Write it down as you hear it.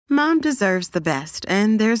Mom deserves the best,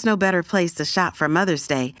 and there's no better place to shop for Mother's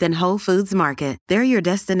Day than Whole Foods Market. They're your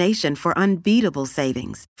destination for unbeatable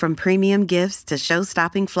savings, from premium gifts to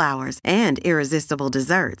show-stopping flowers and irresistible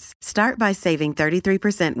desserts. Start by saving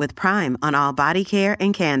 33% with Prime on all body care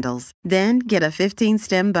and candles. Then get a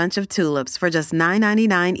 15-stem bunch of tulips for just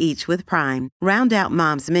 $9.99 each with Prime. Round out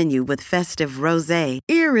Mom's menu with festive rosé,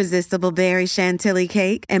 irresistible berry chantilly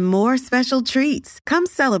cake, and more special treats. Come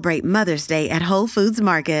celebrate Mother's Day at Whole Foods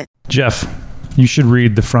Market. Jeff, you should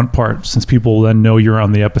read the front part since people then know you're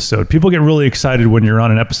on the episode. People get really excited when you're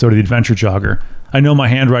on an episode of The Adventure Jogger. I know my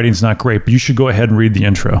handwriting's not great, but you should go ahead and read the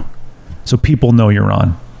intro so people know you're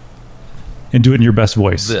on. And do it in your best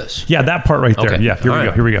voice. This? Yeah, that part right there. Okay. Yeah,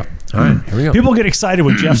 here we go. All right, here we go. People get excited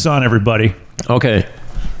when Jeff's on, everybody. Okay.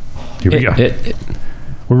 Here we go.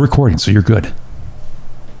 We're recording, so you're good.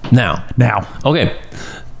 Now. Okay.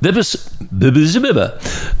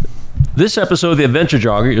 This episode of The Adventure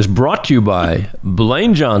Jogger is brought to you by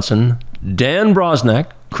Blaine Johnson, Dan Brosnack,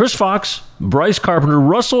 Chris Fox, Bryce Carpenter,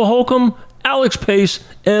 Russell Holcomb, Alex Pace,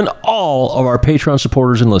 and all of our Patreon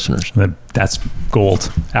supporters and listeners. That's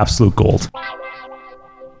gold. Absolute gold.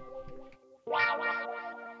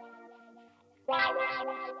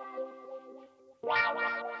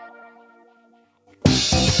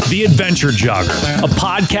 The Adventure Jogger, a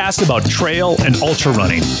podcast about trail and ultra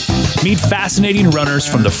running. Meet fascinating runners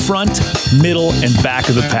from the front, middle, and back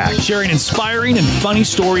of the pack, sharing inspiring and funny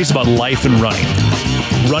stories about life and running.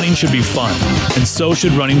 Running should be fun, and so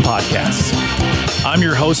should running podcasts. I'm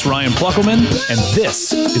your host, Ryan Pluckelman, and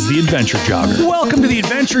this is The Adventure Jogger. Welcome to The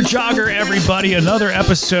Adventure Jogger, everybody. Another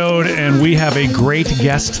episode, and we have a great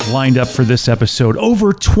guest lined up for this episode.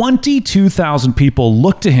 Over 22,000 people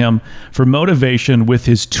look to him for motivation with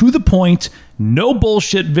his to-the-point, no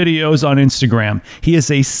bullshit videos on Instagram. He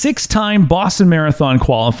is a 6-time Boston Marathon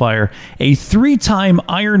qualifier, a 3-time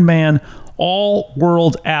Ironman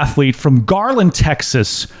all-world athlete from Garland,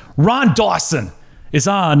 Texas. Ron Dawson is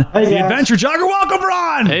on The Adventure Jogger. Welcome,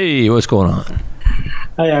 Ron! Hey, what's going on?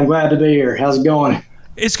 Hey, I'm glad to be here. How's it going?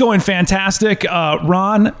 It's going fantastic.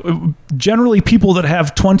 Ron, generally people that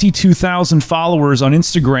have 22,000 followers on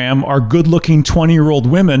Instagram are good-looking 20-year-old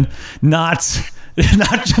women, not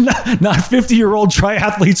 50-year-old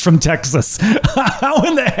triathletes from Texas. How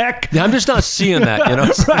in the heck? Yeah, I'm just not seeing that, you know?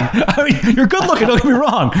 Right. I mean, you're good looking, don't get me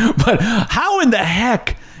wrong. But how in the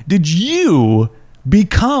heck did you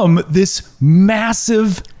become this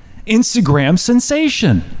massive Instagram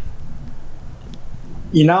sensation?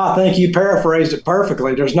 You know, I think you paraphrased it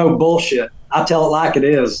perfectly. There's no bullshit. I tell it like it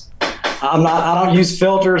is. I don't use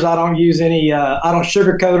filters. I don't use any, I don't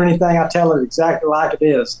sugarcoat anything. I tell it exactly like it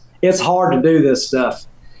is. It's hard to do this stuff.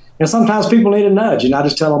 And sometimes people need a nudge, and I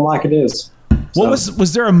just tell them like it is. What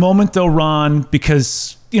was there a moment though, Ron,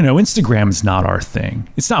 because, you know, Instagram is not our thing.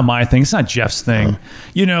 It's not my thing. It's not Jeff's thing.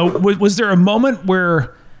 You know, was there a moment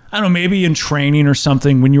where, I don't know, maybe in training or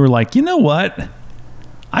something when you were like, you know what?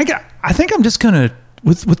 I think I'm just going to,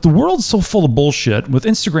 with the world so full of bullshit, with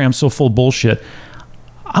Instagram so full of bullshit,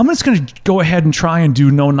 I'm just going to go ahead and try and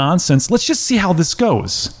do no nonsense. Let's just see how this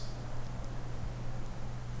goes.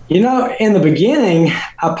 You know, in the beginning,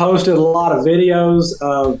 I posted a lot of videos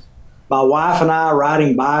of my wife and I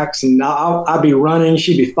riding bikes, and I'd be running,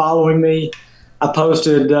 she'd be following me. I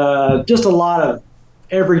posted just a lot of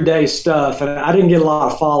everyday stuff, and I didn't get a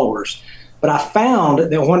lot of followers. But I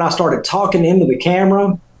found that when I started talking into the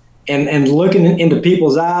camera and looking into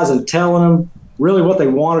people's eyes and telling them really what they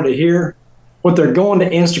wanted to hear, what they're going to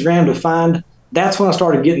Instagram to find, that's when I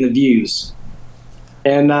started getting the views.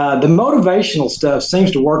 And the motivational stuff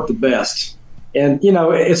seems to work the best. And, you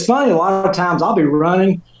know, it's funny, a lot of times I'll be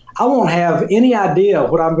running, I won't have any idea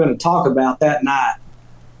what I'm going to talk about that night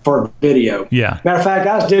for a video. Yeah. Matter of fact,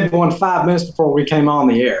 I just did one 5 minutes before we came on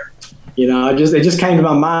the air. You know, it just came to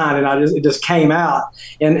my mind, and it just came out.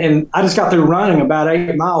 And I just got through running about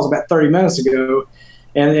 8 miles about 30 minutes ago,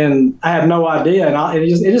 and I have no idea. And it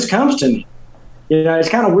just comes to me. You know, it's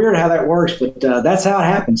kind of weird how that works, but that's how it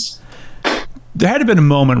happens. There had to have been a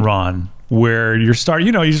moment, Ron, where you're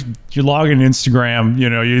logging Instagram, you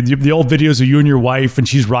know, the old videos of you and your wife, and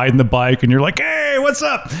she's riding the bike, and you're like, hey, what's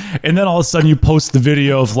up? And then all of a sudden you post the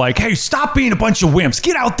video of like, hey, stop being a bunch of wimps,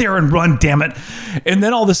 get out there and run, damn it. And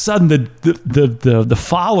then all of a sudden the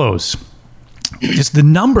follows, just the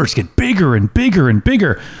numbers get bigger and bigger and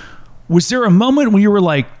bigger. Was there a moment when you were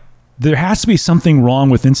like, there has to be something wrong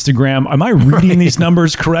with Instagram? Am I reading these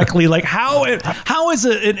numbers correctly? Like, how is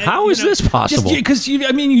this possible? Because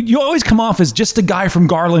you always come off as just a guy from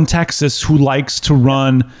Garland, Texas, who likes to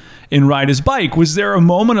run and ride his bike. Was there a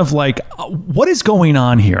moment of like, what is going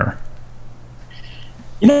on here?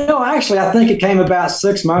 Actually, I think it came about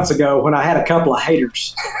 6 months ago when I had a couple of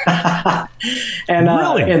haters, and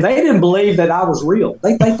Really? and they didn't believe that I was real.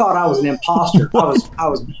 They thought I was an imposter. I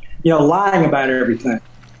was lying about everything,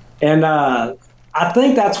 and I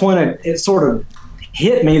think that's when it sort of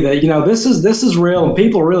hit me that this is real and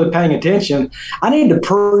people are really paying attention. I need to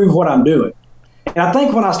prove what I'm doing. And I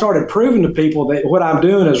think when I started proving to people that what I'm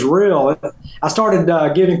doing is real, I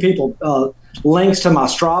started giving people links to my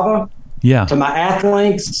Strava. Yeah. To my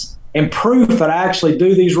athlinks and proof that I actually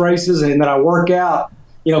do these races and that I work out,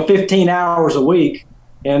 15 hours a week.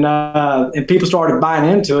 And people started buying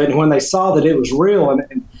into it. And when they saw that it was real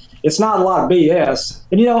and it's not a lot of BS.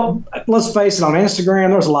 And, let's face it, on Instagram,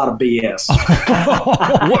 there's a lot of BS.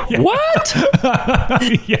 What?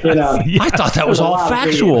 Yes. I thought that was all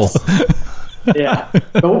factual. Yeah.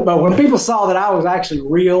 But when people saw that I was actually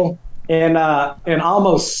real, and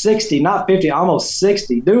almost 60, not 50, almost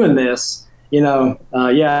 60 doing this, they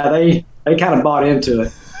kind of bought into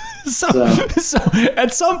it. So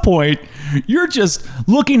at some point, you're just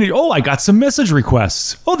looking at, I got some message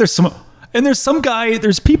requests.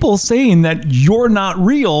 There's people saying that you're not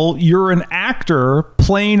real. You're an actor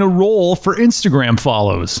playing a role for Instagram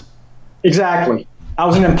follows. Exactly. I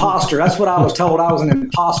was an imposter. That's what I was told. I was an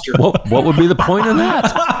imposter. What would be the point of that?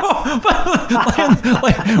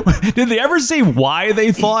 Did they ever say why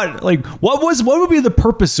they thought? What would be the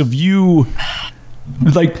purpose of you?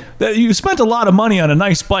 You spent a lot of money on a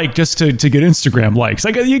nice bike just to get Instagram likes.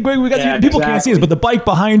 People can't see this, but the bike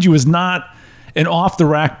behind you is not an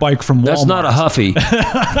off-the-rack bike from Walmart. That's not a Huffy.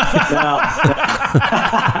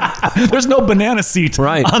 There's no banana seat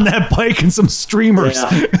on that bike and some streamers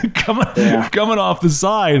coming off the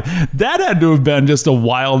side. That had to have been just a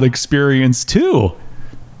wild experience too.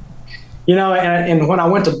 And when I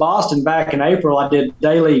went to Boston back in April, I did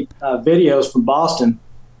daily videos from Boston,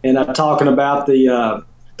 and I'm talking about the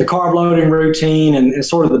carb loading routine and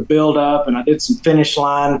sort of the build up, and I did some finish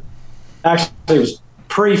line. Actually, it was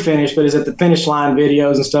pre-finished, but it's at the finish line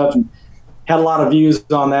videos and stuff, and had a lot of views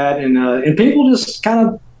on that, and people just kind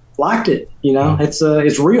of liked it.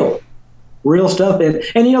 It's real stuff, and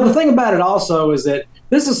the thing about it also is that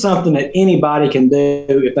this is something that anybody can do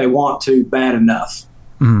if they want to bad enough.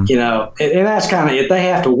 And that's kind of it. They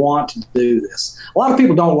have to want to do this. A lot of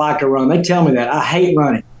people don't like to run. They tell me that. I hate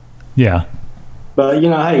running. Yeah. But,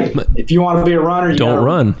 hey, if you want to be a runner, don't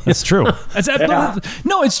run. It's true.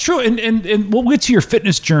 No, it's true. And we'll get to your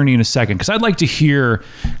fitness journey in a second, because I'd like to hear,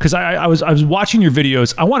 because I was watching your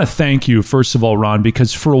videos. I want to thank you, first of all, Ron,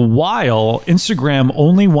 because for a while, Instagram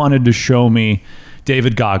only wanted to show me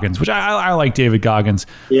David Goggins, which I like David Goggins.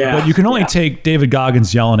 Yeah. But you can only take David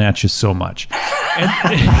Goggins yelling at you so much. And,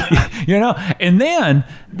 and then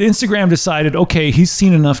Instagram decided, okay, he's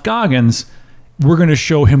seen enough Goggins. We're going to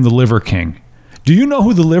show him the Liver King. Do you know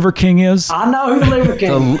who the Liver King is? I know who the Liver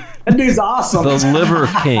King is. That dude's awesome. The Liver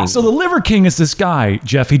King. So the Liver King is this guy,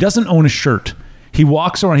 Jeff. He doesn't own a shirt. He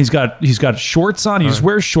walks around. He's got shorts on. He just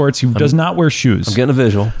wears shorts. He does not wear shoes. I'm getting a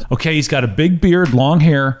visual. Okay, he's got a big beard, long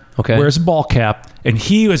hair. Okay. Wears a ball cap. And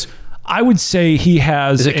he was... I would say he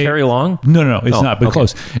has... Is it Carrie Long? No, it's not, but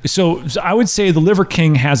close. So I would say the Liver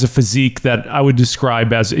King has a physique that I would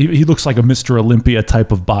describe as... He looks like a Mr. Olympia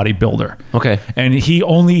type of bodybuilder. Okay. And he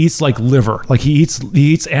only eats liver. He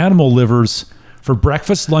eats animal livers for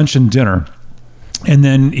breakfast, lunch, and dinner. And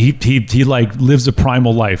then he lives a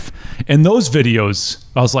primal life. And those videos,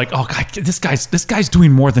 I was like, oh God, this guy's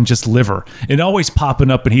doing more than just liver. And always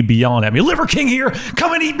popping up, and he'd be yelling at me, "Liver King here,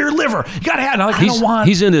 come and eat your liver. You gotta have it."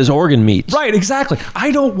 He's into his organ meats. Right, exactly.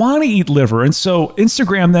 I don't want to eat liver. And so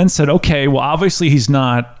Instagram then said, okay, well, obviously he's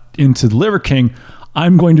not into the Liver King.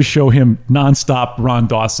 I'm going to show him nonstop Ron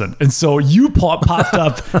Dawson. And so you popped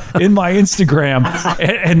up in my Instagram,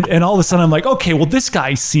 and all of a sudden I'm like, okay, well, this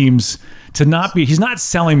guy seems to not be, he's not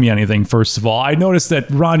selling me anything, first of all. I noticed that,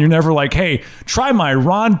 Ron, you're never like, hey, try my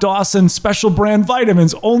Ron Dawson special brand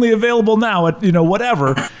vitamins, only available now at,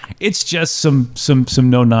 whatever. It's just some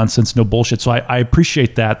no nonsense, no bullshit. So I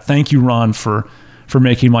appreciate that. Thank you, Ron, for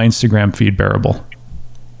making my Instagram feed bearable.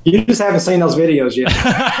 You just haven't seen those videos yet.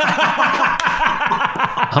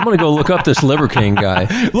 I'm going to go look up this Liver King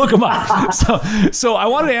guy. Look him up. So I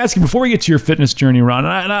wanted to ask you, before we get to your fitness journey, Ron,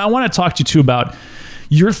 and I want to talk to you too about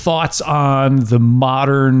your thoughts on the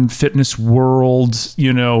modern fitness world,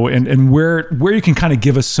 and where you can kind of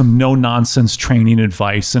give us some no-nonsense training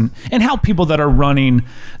advice, and how people that are running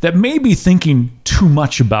that may be thinking too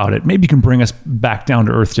much about it, maybe can bring us back down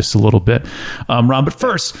to earth just a little bit. Ron, but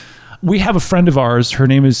first, we have a friend of ours. Her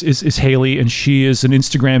name is Haley, and she is an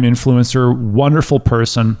Instagram influencer, wonderful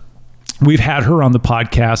person. we've had her on the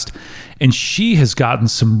podcast, and she has gotten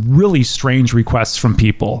some really strange requests from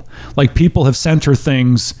people. Like, people have sent her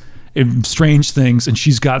things, strange things, and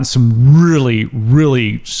she's gotten some really,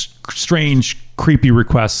 really strange, creepy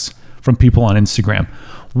requests from people on Instagram.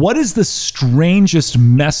 What is the strangest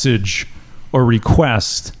message or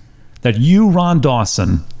request that you, Ron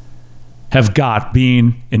Dawson, have got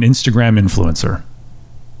being an Instagram influencer?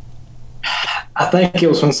 I think it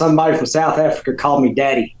was when somebody from South Africa called me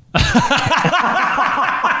daddy.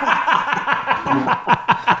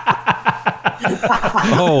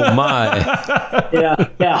 Oh my.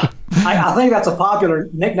 Yeah. I think that's a popular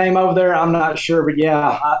nickname over there. I'm not sure, but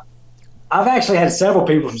yeah, I've actually had several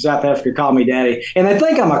people from South Africa call me daddy, and they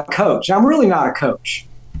think I'm a coach. I'm really not a coach.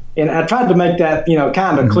 And I tried to make that,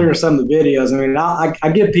 kind of clear in some of the videos. I mean,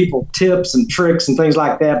 I give people tips and tricks and things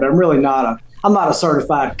like that, but I'm really I'm not a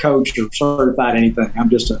certified coach or certified anything. I'm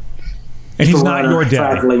just a And he's not your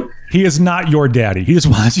daddy. He is not your daddy. He just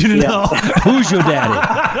wants you to know. Who's your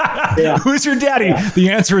daddy? Yeah. Who's your daddy? The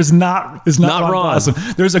answer is not Ron Dawson.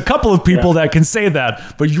 There's a couple of people that can say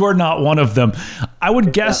that, but you're not one of them. I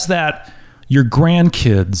would guess that your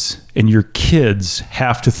grandkids and your kids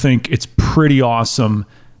have to think it's pretty awesome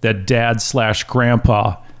that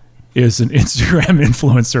dad/grandpa is an Instagram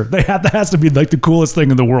influencer. That has to be like the coolest thing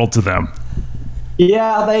in the world to them.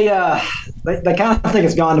 Yeah, they kind of think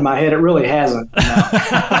it's gone to my head. It really hasn't.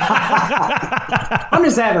 I'm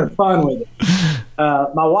just having fun with it.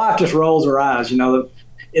 My wife just rolls her eyes.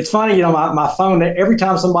 It's funny. My phone. Every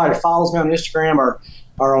time somebody follows me on Instagram or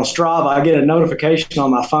on Strava, I get a notification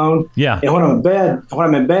on my phone. Yeah. And when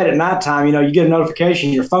I'm in bed at nighttime, you get a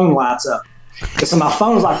notification, your phone lights up. So my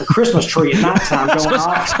phone's like a Christmas tree at nighttime going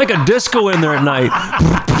off. It's like a disco in there at night.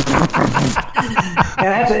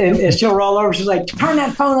 And she'll roll over. She's like, turn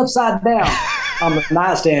that phone upside down on the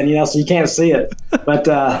nightstand, so you can't see it. But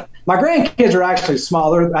my grandkids are actually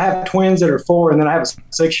smaller. I have twins that are 4, and then I have a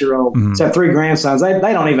 6-year-old. Mm-hmm. So I have 3 grandsons. They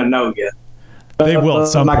don't even know yet. But, they will at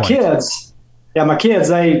some point. My kids,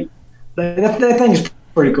 they think it's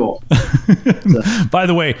pretty cool. So. By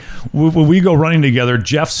the way, when we go running together,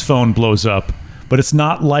 Jeff's phone blows up, but it's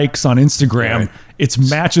not likes on Instagram. Right. It's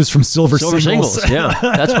matches from Silver Singles. Yeah,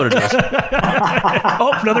 that's what it is.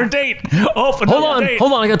 Another date. Hold on.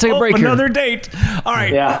 I got to take a break here. Another date. All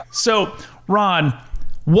right. Yeah. So, Ron,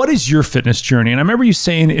 what is your fitness journey? And I remember you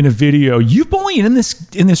saying in a video, you've only in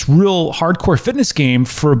this real hardcore fitness game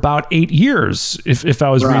for about 8 years, if I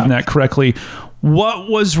was reading that correctly. What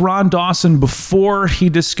was Ron Dawson before he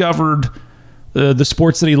discovered the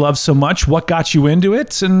sports that he loves so much? What got you into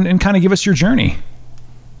it? And kind of give us your journey.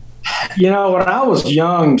 When I was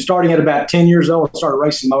young, starting at about 10 years old, I started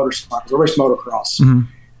racing motorcycles. I raced motocross and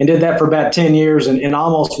did that for about 10 years and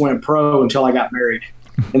almost went pro until I got married.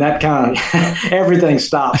 And that kind of, everything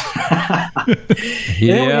stopped.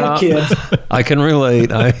 Yeah, then we had kids. I can relate.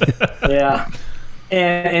 Yeah.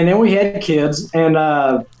 And then we had kids.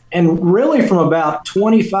 And really from about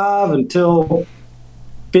 25 until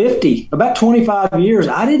 50, about 25 years,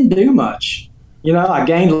 I didn't do much. I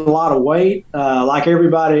gained a lot of weight. Like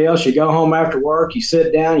everybody else, you go home after work, you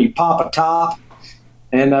sit down, you pop a top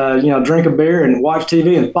and, drink a beer and watch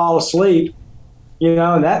TV and fall asleep.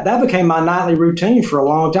 And that became my nightly routine for a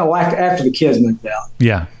long time. Well, after the kids moved out.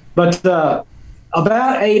 Yeah. But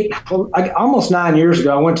almost 9 years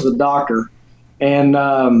ago, I went to the doctor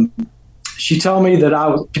and she told me that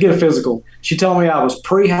to get a physical, she told me I was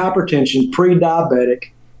pre-hypertension, pre-diabetic,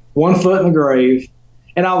 1 foot in the grave.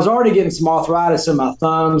 And I was already getting some arthritis in my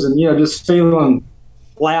thumbs and, just feeling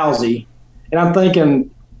lousy. And I'm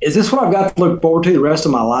thinking, is this what I've got to look forward to the rest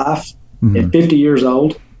of my life at 50 years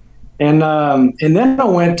old? And then I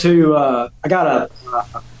went to, I got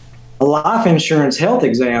a life insurance health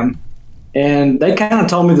exam, and they kind of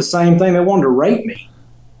told me the same thing. They wanted to rate me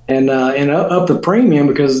and up the premium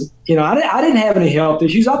because, I didn't have any health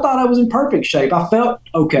issues. I thought I was in perfect shape. I felt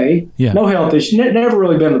okay. Yeah. No health issues. Never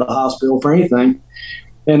really been to the hospital for anything.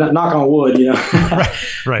 And knock on wood,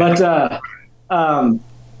 Right. But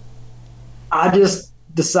I just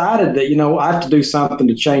decided that, I have to do something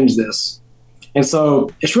to change this. And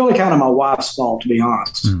so it's really kind of my wife's fault, to be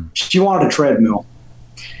honest. She wanted a treadmill.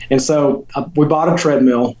 And so we bought a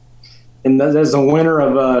treadmill, and that's the winter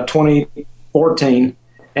of 2014.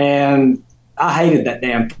 And I hated that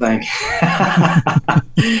damn thing.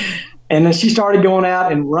 And then she started going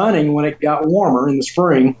out and running when it got warmer in the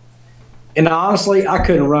spring. And honestly, I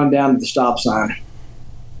couldn't run down to the stop sign.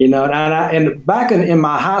 And back in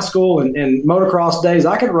my high school and motocross days,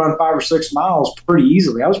 I could run 5 or 6 miles pretty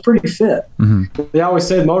easily. I was pretty fit. Mm-hmm. They always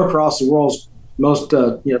said motocross is the world's most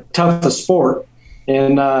toughest sport.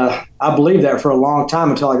 And I believed that for a long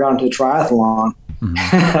time until I got into triathlon.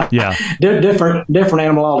 Mm-hmm. Yeah. different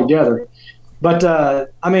animal altogether. But,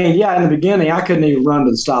 in the beginning, I couldn't even run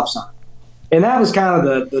to the stop sign. And that was kind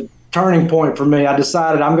of the turning point for me. I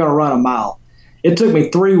decided I'm going to run a mile. It took me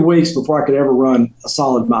 3 weeks before I could ever run a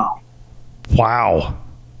solid mile. Wow.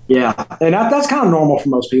 Yeah. And that's kind of normal for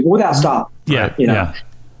most people without stopping. Yeah. Yeah.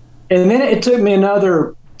 And then it took me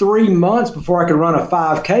another 3 months before I could run a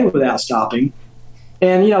 5K without stopping.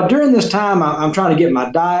 And, during this time, I'm trying to get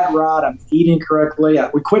my diet right. I'm eating correctly.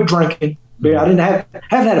 We quit drinking beer. I haven't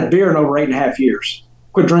had a beer in over 8.5 years.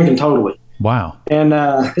 Quit drinking totally. Wow. And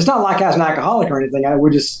it's not like I was an alcoholic or anything. I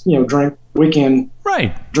would just, drink weekend.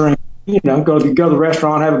 Right. Drink, go to the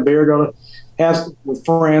restaurant, have a beer, go to have with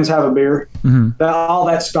friends, have a beer. Mm-hmm. All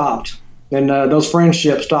that stopped. And those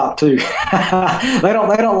friendships stopped too. They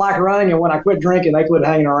don't like running, and when I quit drinking, they quit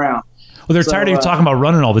hanging around. Well, they're tired of you talking about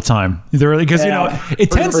running all the time. Because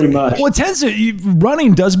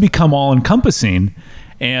running does become all encompassing,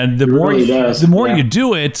 and the more you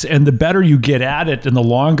do it, and the better you get at it, and the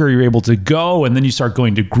longer you're able to go, and then you start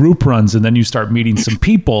going to group runs, and then you start meeting some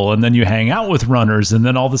people, and then you hang out with runners, and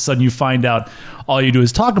then all of a sudden you find out all you do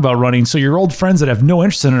is talk about running. So your old friends that have no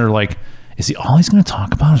interest in it are like, is he all he's going to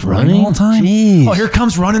talk about is running all the time? Jeez. Oh, here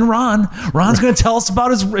comes Running Ron. Ron's going to tell us about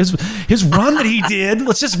his run that he did.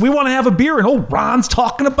 We want to have a beer, and Ron's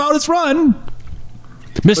talking about his run.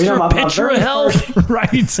 Mr. Picture of Health.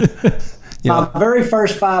 Right. My very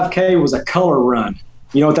first 5K was a color run.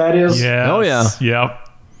 You know what that is? Yeah. Oh, yeah.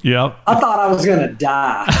 Yep. I thought I was going to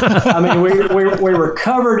die. I mean, we were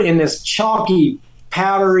covered in this chalky,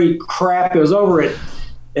 powdery crap. It was over at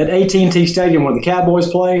AT&T Stadium where the Cowboys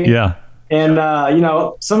played. Yeah. And,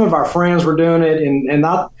 some of our friends were doing it, and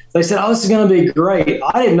they said, this is going to be great.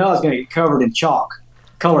 I didn't know I was going to get covered in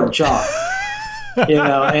colored chalk.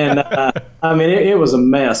 It was a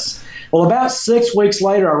mess. Well, about 6 weeks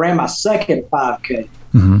later, I ran my second 5K.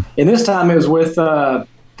 Mm-hmm. And this time it was with the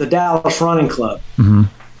Dallas Running Club. Mm-hmm.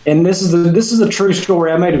 And this is a true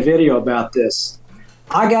story. I made a video about this.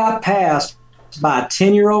 I got passed by a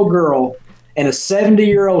 10-year-old girl and a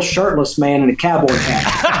 70-year-old shirtless man in a cowboy hat.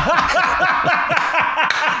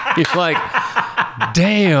 He's like,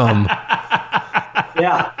 damn.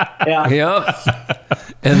 Yeah. Yep.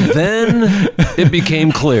 And then it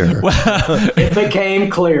became clear. It became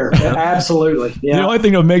clear. Absolutely. Yeah. The only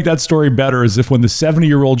thing that would make that story better is if when the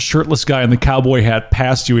 70-year-old shirtless guy in the cowboy hat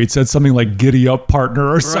passed you, he'd said something like, "Giddy up,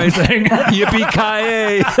 partner," or something.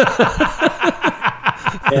 Yippee-ki-yay.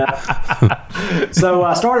 Yeah. So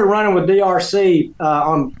I started running with DRC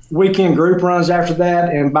on weekend group runs after that.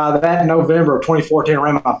 And by that November of 2014, I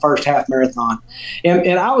ran my first half marathon.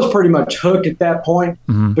 And I was pretty much hooked at that point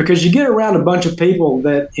because you get around a bunch of people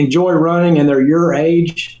that enjoy running and they're your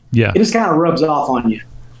age. Yeah. It just kind of rubs off on you.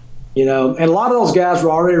 And a lot of those guys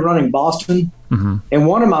were already running Boston. Mm-hmm. And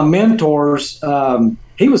one of my mentors,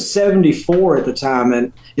 he was 74 at the time,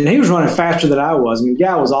 and he was running faster than I was. I mean, the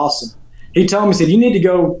guy was awesome. He told me, he said, "You need to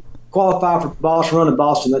go qualify for Boston, run in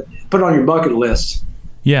Boston. Put it on your bucket list."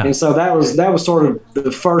 Yeah. And so that was sort of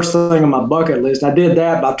the first thing on my bucket list. I did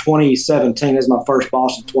that by 2017. That was my first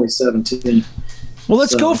Boston 2017. Well,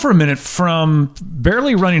 let's go for a minute from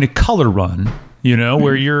barely running a color run,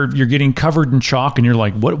 where you're getting covered in chalk and you're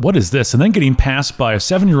like, what is this? And then getting passed by a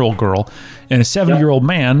 7-year-old girl and a 7-year-old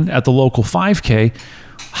man at the local 5K.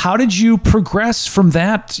 How did you progress from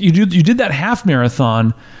that? You did that half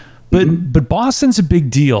marathon. But Boston's a big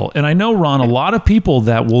deal. And I know, Ron, a lot of people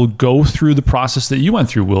that will go through the process that you went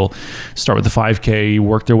through will start with the 5K,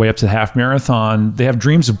 work their way up to the half marathon. They have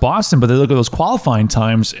dreams of Boston, but they look at those qualifying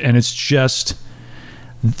times, and it's just,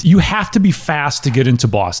 you have to be fast to get into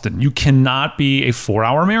Boston. You cannot be a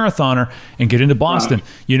 4-hour marathoner and get into Boston.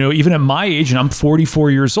 Wow. Even at my age, and I'm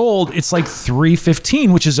 44 years old, it's like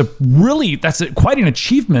 3:15, which is quite an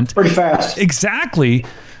achievement. Pretty fast. Exactly.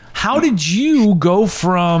 How did you go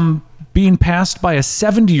from being passed by a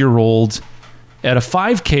 70-year-old at a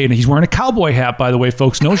 5K, and he's wearing a cowboy hat, by the way,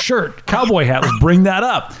 folks, no shirt, cowboy hat, let's bring that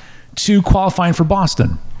up, to qualifying for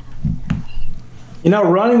Boston?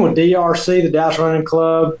 Running with DRC, the Dallas Running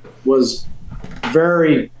Club, was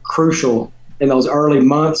very crucial in those early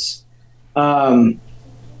months.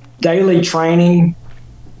 Daily training,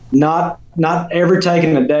 not ever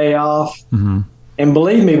taking a day off. Mm-hmm. And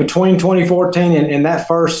believe me, between 2014 and that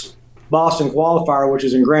first Boston qualifier, which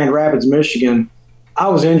is in Grand Rapids, Michigan, I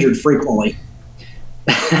was injured frequently.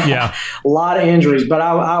 Yeah, a lot of injuries, but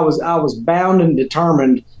I was bound and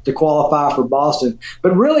determined to qualify for Boston.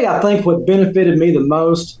 But really, I think what benefited me the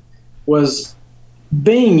most was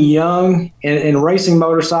being young and racing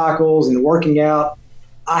motorcycles and working out.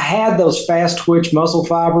 I had those fast twitch muscle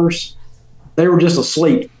fibers. They were just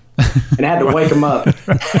asleep, and I had to wake them up.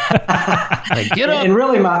 Get up. And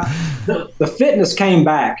really, the fitness came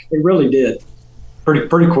back. It really did, pretty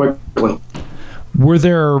quickly. Were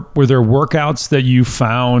there workouts that you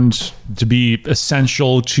found to be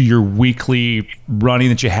essential to your weekly running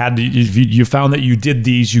that you had to, you found that you did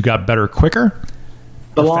these, you got better quicker?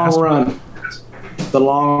 The long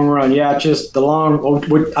run. Yeah, just the long.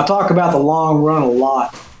 I talk about the long run a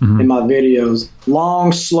lot in my videos.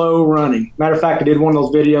 Long, slow running. Matter of fact, I did one of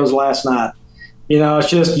those videos last night. It's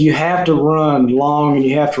just you have to run long and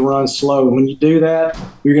you have to run slow. When you do that,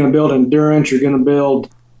 you're going to build endurance. You're going to build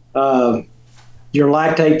your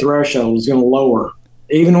lactate threshold is going to lower.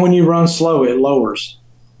 Even when you run slow, it lowers.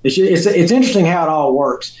 It's interesting how it all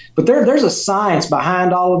works. But there's a science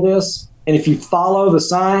behind all of this, and if you follow the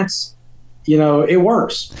science, it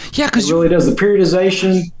works. Yeah, because it really does. The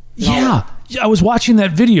periodization. Yeah. I was watching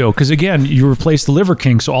that video because, again, you replaced the Liver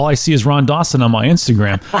King, so all I see is Ron Dawson on my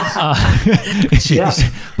Instagram. Yeah.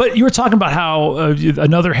 But you were talking about how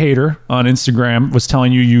another hater on Instagram was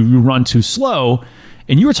telling you run too slow,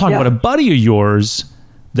 and you were talking about a buddy of yours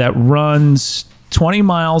that runs 20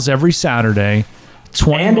 miles every Saturday,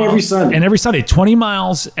 every Sunday. 20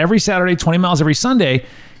 miles every Saturday, 20 miles every Sunday.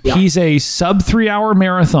 Yeah. He's a sub 3 hour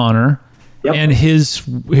marathoner, and his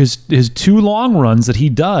 2 long runs that he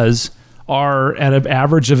does are at an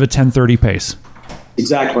average of a 10:30 pace.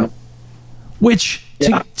 Exactly. Which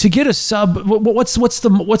to get a sub, what's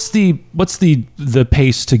the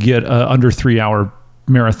pace to get under 3 hour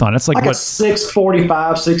marathon? It's like what?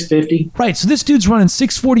 6:45, 6:50. Right. So this dude's running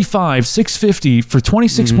 6:45, 6:50 for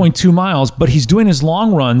 26.2 miles, but he's doing his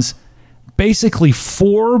long runs basically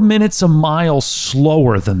 4 minutes a mile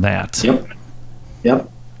slower than that. Yep.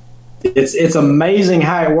 It's amazing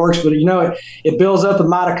how it works, but it builds up the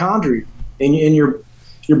mitochondria in your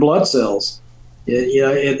blood cells.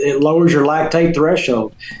 It lowers your lactate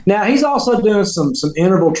threshold. Now he's also doing some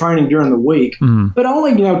interval training during the week, but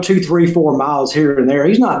only 2, 3, 4 miles here and there.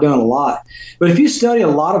 He's not doing a lot. But if you study a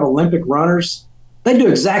lot of Olympic runners, they do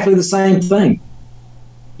exactly the same thing.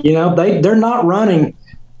 They're not running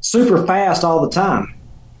super fast all the time.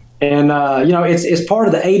 And, it's part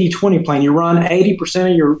of the 80-20 plan. You run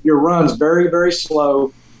 80% of your runs very, very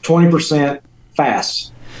slow, 20% fast.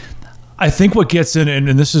 I think what gets in,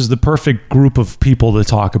 and this is the perfect group of people to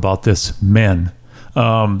talk about this, men.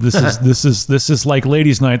 This is like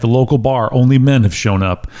ladies' night at the local bar. Only men have shown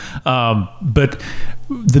up. But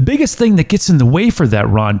the biggest thing that gets in the way for that,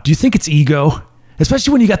 Ron, do you think it's ego?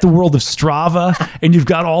 Especially when you got the world of Strava and you've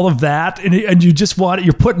got all of that and you just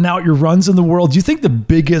you're putting out your runs in the world. Do you think the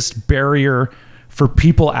biggest barrier for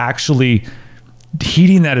people actually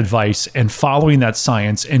heeding that advice and following that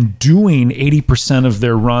science and doing 80% of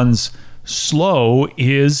their runs slow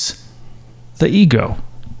is the ego?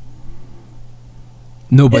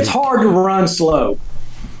 Nobody. It's hard to run slow.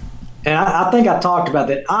 And I think I talked about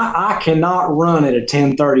that. I cannot run at a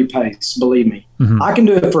 10:30 pace, believe me. I can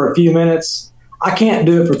do it for a few minutes. I can't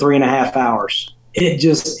do it for 3.5 hours.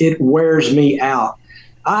 It wears me out.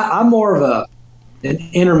 I'm more of an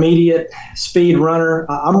intermediate speed runner.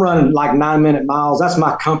 I'm running like 9-minute miles. That's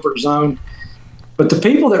my comfort zone. But the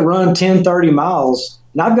people that run 10:30 miles,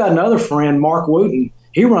 and I've got another friend, Mark Wooten.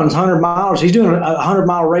 He runs 100 miles. He's doing a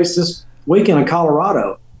 100-mile race this weekend in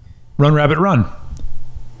Colorado. Run, Rabbit, Run.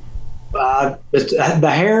 It's the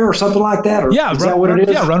Hare or something like that? Or is that what it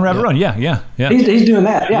is? Yeah, Run, Rabbit, Run. Yeah. He's doing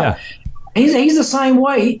that. Yeah. He's the same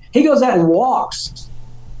way. He goes out and walks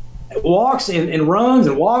and runs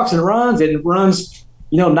and walks and runs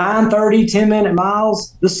 9:30, 10-minute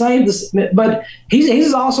miles. The same, but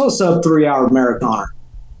he's also a sub 3 hour marathoner.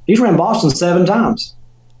 He's ran Boston 7 times.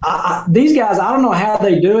 These guys, I don't know how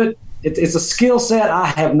they do it. It's a skill set I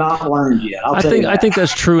have not learned yet. I think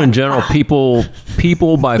that's true in general. People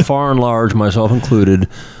by far and large, myself included,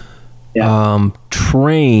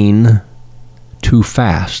 train too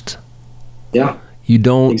fast. Yeah. You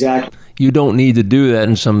don't exactly. You don't need to do that.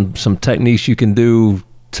 And some techniques you can do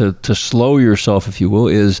to slow yourself, if you will,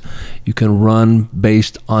 is you can run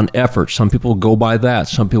based on effort. Some people go by that.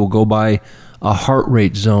 Some people go by a heart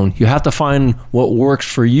rate zone. You have to find what works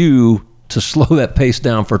for you to slow that pace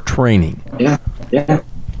down for training. Yeah.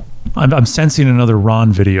 I'm sensing another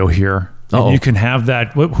Ron video here. Uh-oh. You can have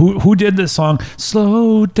that. Who did this song?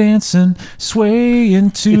 Slow dancing, sway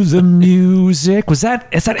into the music. Is that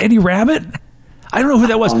Eddie Rabbit? I don't know who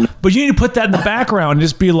that was, but you need to put that in the background and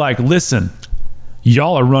just be like, listen,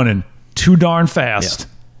 y'all are running too darn fast. Yeah.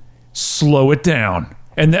 Slow it down.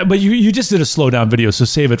 And that, but you just did a slow down video, so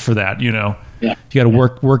save it for that. Yeah. You got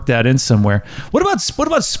to work that in somewhere. What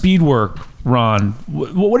about speed work, Ron?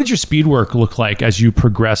 What did your speed work look like as you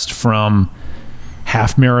progressed from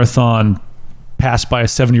half marathon, passed by a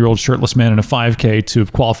 70-year-old shirtless man in a 5K, to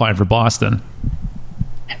qualifying for Boston?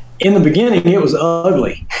 In the beginning, it was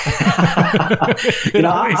ugly.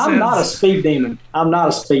 I'm not a speed demon.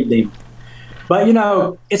 But,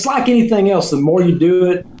 it's like anything else. The more you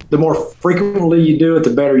do it, the more frequently you do it, the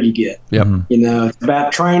better you get. Yep. It's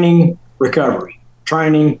about training, recovery.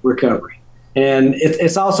 And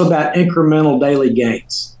it's also about incremental daily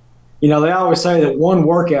gains. They always say that one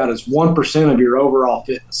workout is 1% of your overall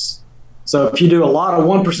fitness. So if you do a lot of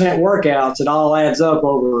 1% workouts, it all adds up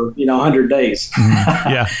over, 100 days.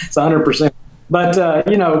 Yeah. It's 100%. But,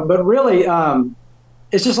 but really,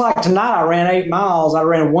 it's just like tonight I ran 8 miles. I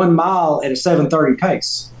ran 1 mile at a 7:30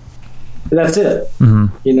 pace. That's it.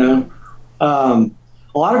 Mm-hmm. A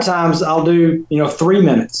lot of times I'll do, 3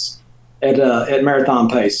 minutes at marathon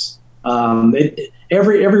pace.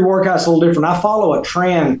 Every workout's a little different. I follow a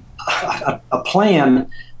plan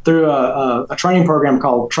through a training program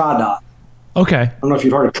called TriDot. Okay. I don't know if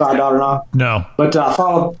you've heard of TriDot or not. No. But I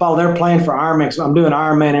follow their plan for Ironman. So I'm doing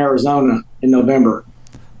Ironman Arizona in November.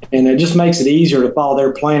 And it just makes it easier to follow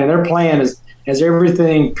their plan. And their plan has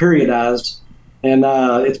everything periodized. And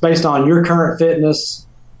it's based on your current fitness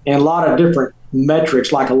and a lot of different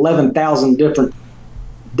metrics, like 11,000 different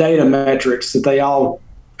data metrics that they all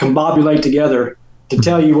combobulate together to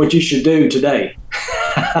tell you what you should do today.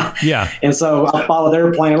 Yeah. And so I follow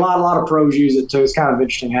their plan. A lot of pros use it too. It's kind of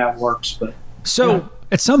interesting how it works. But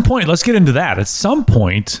at some point, let's get into that. At some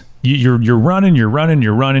point, you're running,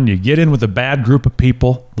 you get in with a bad group of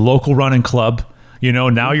people, the local running club,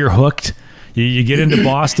 now you're hooked. You get into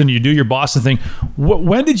Boston, you do your Boston thing.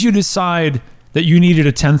 When did you decide that you needed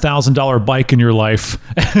a $10,000 bike in your life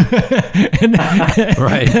and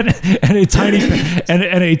a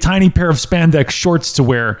tiny pair of spandex shorts to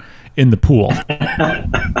wear in the pool?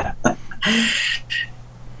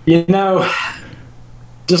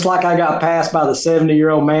 Just like I got passed by the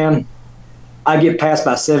 70-year-old man, I get passed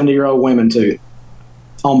by 70-year-old women too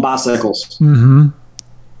on bicycles. Mm-hmm.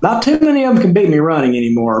 Not too many of them can beat me running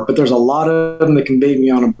anymore, but there's a lot of them that can beat me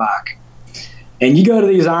on a bike. And you go to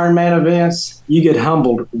these Ironman events, you get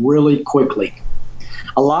humbled really quickly.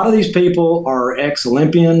 A lot of these people are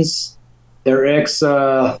ex-Olympians. They're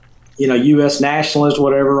U.S. nationalists,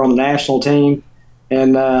 whatever, on the national team.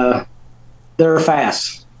 And they're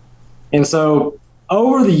fast. And so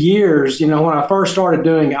over the years, when I first started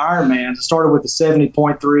doing Ironman, I started with the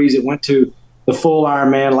 70.3s. It went to the full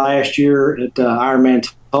Ironman last year at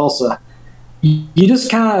Ironman Tulsa. You just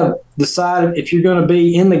kind of decide if you're going to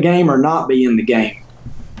be in the game or not be in the game.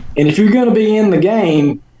 And if you're going to be in the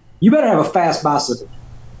game, you better have a fast bicycle.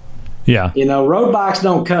 Yeah. Road bikes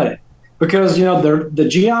don't cut it because, the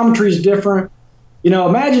geometry is different.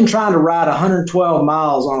 Imagine trying to ride 112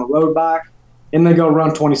 miles on a road bike and then go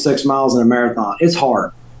run 26 miles in a marathon. It's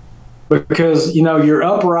hard because, you're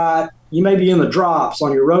upright. You may be in the drops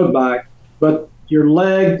on your road bike, but your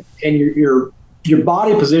leg and your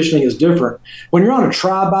body positioning is different. When you're on a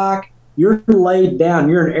tri-bike, you're laid down,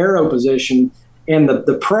 you're in arrow position, and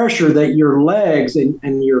the pressure that your legs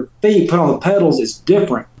and your feet put on the pedals is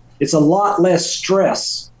different. It's a lot less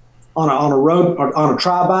stress on a road or on a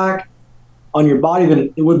tri-bike on your body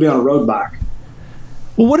than it would be on a road bike.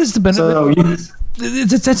 Well, what is the benefit?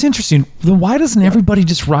 That's interesting. Then why doesn't everybody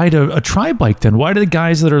just ride a tri-bike then? Why do the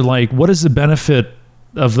guys that are like, what is the benefit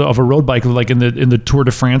of a road bike, like in the Tour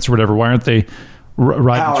de France or whatever? Why aren't they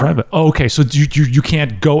riding a tri-bike? Oh, okay, so you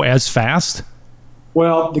can't go as fast?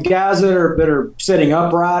 Well, the guys that are sitting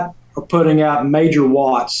upright are putting out major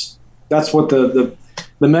watts. That's what the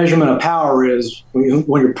measurement of power is when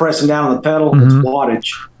you're pressing down on the pedal. Mm-hmm. It's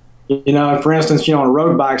wattage. For instance, on a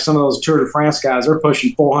road bike, some of those Tour de France guys, they're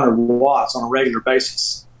pushing 400 watts on a regular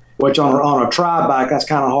basis, which on a tri-bike, that's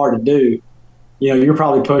kind of hard to do. You're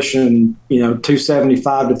probably pushing,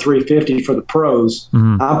 275 to 350 for the pros.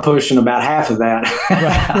 Mm-hmm. I'm pushing about half of that.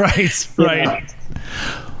 Right.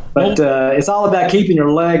 But it's all about keeping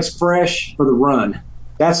your legs fresh for the run.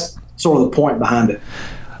 That's sort of the point behind it.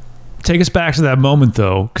 Take us back to that moment,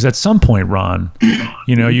 though, because at some point, Ron,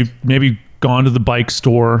 you maybe gone to the bike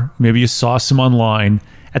store, maybe you saw some online.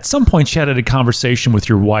 At some point, you had a conversation with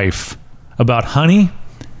your wife about, honey,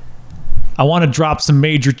 I want to drop some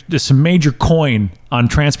major coin on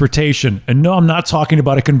transportation. And no, I'm not talking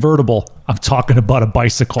about a convertible. I'm talking about a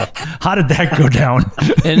bicycle. How did that go down?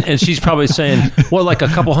 And she's probably saying, what, like a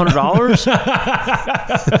couple $100?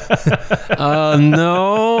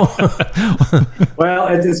 No. Well,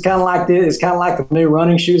 it's kind of like this. It's kind of like the new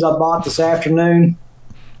running shoes I bought this afternoon.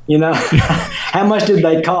 You know, how much did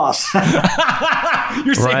they cost?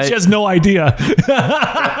 You're saying she has no idea.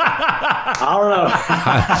 I don't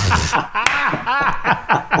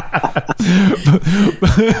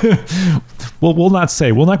know. Well, we'll not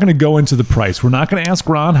say. We're not going to go into the price. We're not going to ask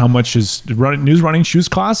Ron how much his new running shoes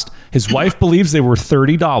cost. His wife believes they were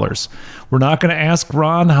 $30. We're not going to ask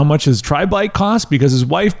Ron how much his tri-bike cost because his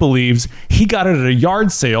wife believes he got it at a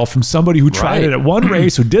yard sale from somebody who tried it at one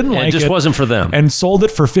race who didn't like it. It just wasn't for them. And sold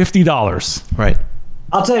it for $50. Right.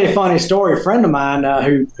 I'll tell you a funny story. A friend of mine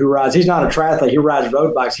who rides, he's not a triathlete, he rides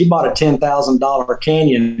road bikes. He bought a $10,000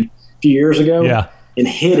 Canyon a few years ago and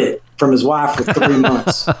hid it from his wife for 3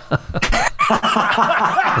 months.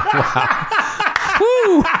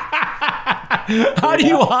 How do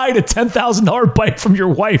you hide a $10,000 bike from your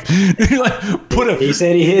wife? He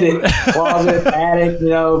said he hid it. Closet, attic,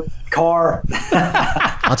 car.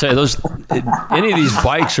 I'll tell you, any of these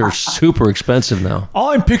bikes are super expensive now. All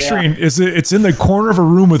I'm picturing is it's in the corner of a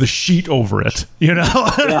room with a sheet over it.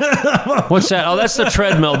 What's that? Oh, that's the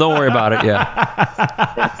treadmill. Don't worry about it.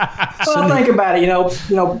 Yeah. Well, think about it.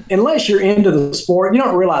 Unless you're into the sport, you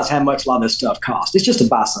don't realize how much a lot of this stuff costs. It's just a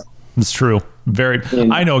bicycle. It's true.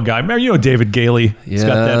 I know a guy. Remember, David Gailey? He's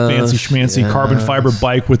got that fancy schmancy carbon fiber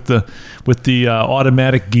bike with the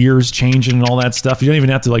automatic gears changing and all that stuff. You don't even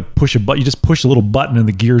have to push a button. You just push a little button and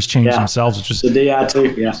the gears change themselves. It's just the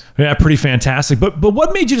Di2. Yeah, pretty fantastic. But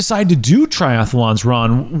what made you decide to do triathlons,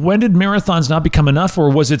 Ron? When did marathons not become enough, or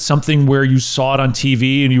was it something where you saw it on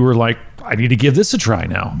TV and you were like, I need to give this a try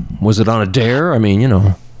now? Was it on a dare? I mean,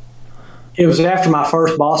 It was after my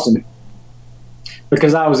first Boston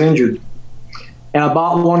because I was injured. And I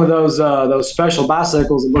bought one of those special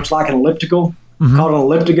bicycles that looks like an elliptical, called an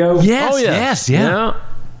elliptigo. Yes, yeah.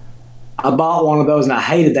 I bought one of those and I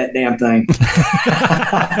hated that damn thing.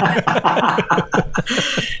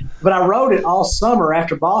 But I rode it all summer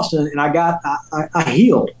after Boston, and I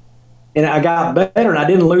healed, and I got better, and I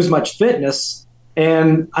didn't lose much fitness.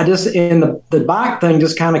 And the bike thing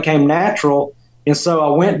just kind of came natural. And so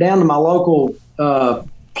I went down to my local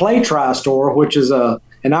Play Tri store, which is an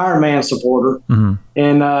Ironman supporter,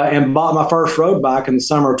 and bought my first road bike in the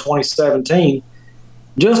summer of 2017,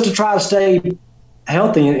 just to try to stay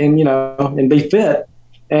healthy and be fit.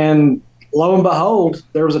 And lo and behold,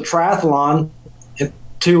 there was a triathlon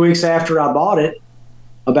 2 weeks after I bought it,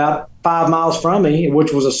 about 5 miles from me,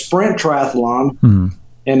 which was a sprint triathlon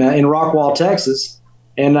in Rockwall, Texas.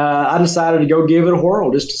 And I decided to go give it a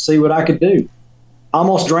whirl just to see what I could do.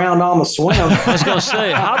 Almost drowned on the swim. I was going to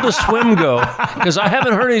say, how'd the swim go? Because I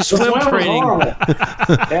haven't heard any swim training.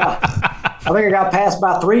 Yeah. I think I got passed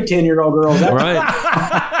by 3 10-year-old girls. Right.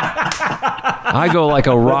 I go like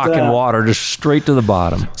a rock in water, just straight to the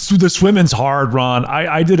bottom. So the swimming's hard, Ron.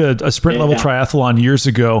 I did a sprint level triathlon years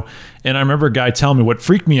ago, and I remember a guy telling me, what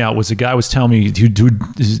freaked me out was a guy was telling me who'd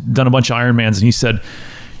done a bunch of Ironmans, and he said,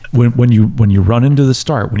 when you run into the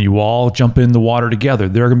start, when you all jump in the water together,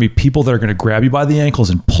 there are going to be people that are going to grab you by the ankles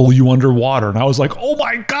and pull you underwater. And I was like, oh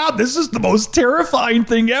my God, this is the most terrifying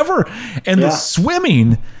thing ever. And the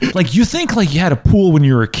swimming, you think you had a pool when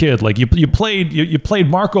you were a kid. You played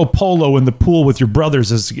Marco Polo in the pool with your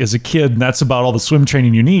brothers as a kid, and that's about all the swim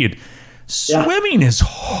training you need. Swimming is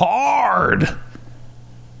hard.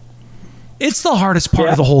 It's the hardest part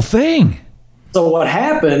of the whole thing. So what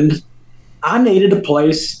happened, I needed a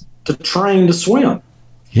place to train to swim.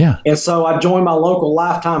 Yeah. And so I joined my local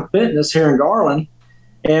Lifetime Fitness here in Garland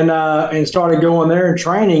and started going there and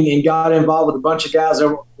training, and got involved with a bunch of guys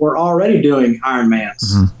that were already doing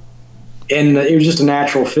Ironmans. And it was just a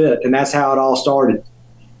natural fit. And that's how it all started.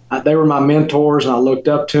 They were my mentors, and I looked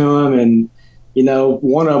up to them. And,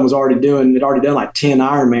 one of them had already done like 10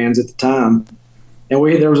 Ironmans at the time.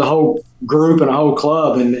 And there was a whole group and a whole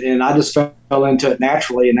club, and I just fell into it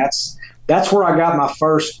naturally. And that's where I got my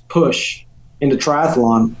first push into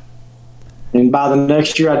triathlon. And by the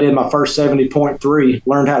next year, I did my first 70.3,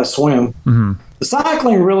 learned how to swim. The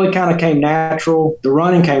cycling really kind of came natural. The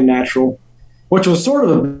running came natural, which was sort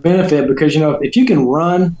of a benefit because, if you can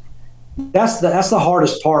run, that's the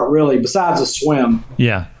hardest part, really, besides the swim.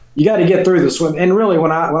 Yeah. You got to get through the swim. And really,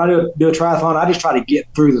 when I do a triathlon, I just try to get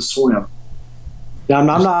through the swim. I'm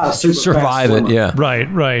not a super survive fast swimmer. it, yeah.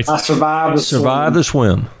 Right. I survive the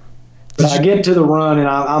swim. But I get to the run, and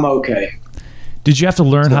I'm okay. Did you have to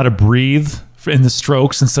learn how to breathe in the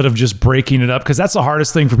strokes instead of just breaking it up? Because that's the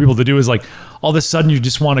hardest thing for people to do is like all of a sudden you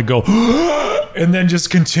just want to go and then just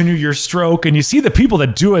continue your stroke. And you see the people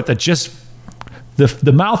that do it that just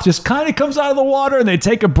the mouth just kind of comes out of the water and they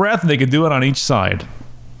take a breath and they can do it on each side.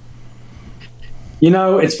 You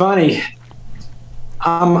know, it's funny.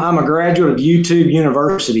 I'm a graduate of YouTube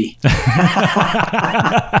University.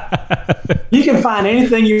 You can find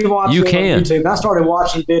anything you watch on YouTube. I started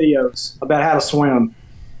watching videos about how to swim.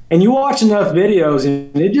 And you watch enough videos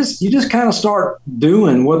and you just kind of start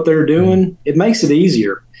doing what they're doing. It makes it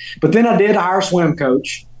easier. But then I did hire a swim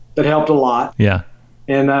coach that helped a lot. Yeah.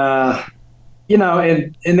 And, you know,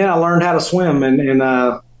 and then I learned how to swim and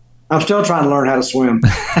I'm still trying to learn how to swim.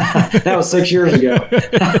 That was 6 years ago.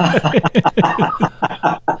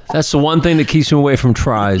 That's the one thing that keeps me away from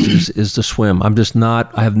tries is the swim. I'm just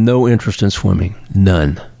not, I have no interest in swimming.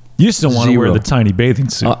 None. You just don't want to wear the tiny bathing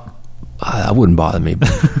suit. I wouldn't bother me.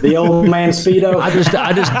 The old man Speedo. I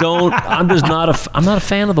just don't, I'm not a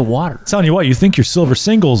fan of the water. Telling you what, you think your silver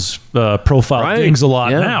singles profile dings a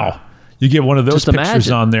lot now. You get one of those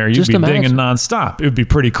pictures on there, you'd be dinging nonstop. It would be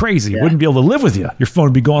pretty crazy. You wouldn't be able to live with you. Your phone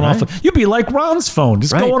would be going off. You'd be like Ron's phone,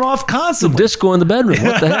 just going off constantly. The disco in the bedroom.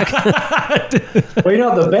 What the heck? Well, you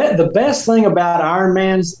know, the best thing about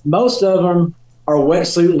Ironmans, most of them are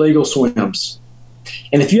wetsuit legal swims.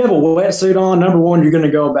 And if you have a wetsuit on, number one, you're going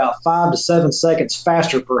to go about 5 to 7 seconds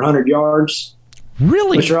faster per 100 yards.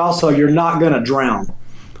 Really? But you're not going to drown.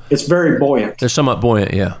 It's very buoyant. They're somewhat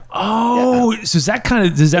buoyant, yeah. Oh, so is that kind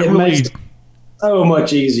of, does that really? Makes it so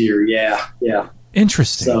much easier, yeah.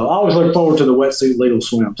 Interesting. So I always look forward to the wetsuit legal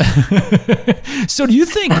swims. So do you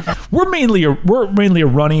think we're mainly a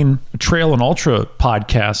running, trail, and ultra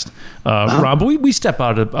podcast, Ron, but we step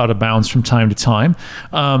out of bounds from time to time.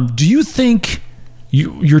 Do you think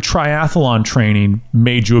your triathlon training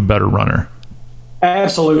made you a better runner?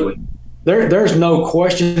 Absolutely. There's no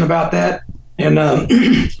question about that. And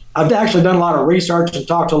I've actually done a lot of research and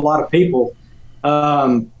talked to a lot of people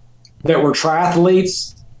that were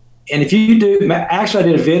triathletes. And if you do, actually I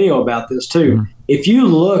did a video about this too. Mm-hmm. If you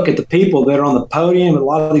look at the people that are on the podium at a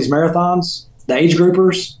lot of these marathons, the age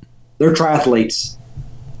groupers, they're triathletes.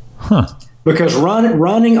 Huh. Because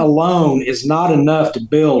running alone is not enough to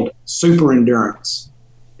build super endurance.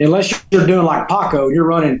 Unless you're doing like Paco, you're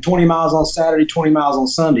running 20 miles on Saturday, 20 miles on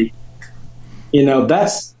Sunday. You know,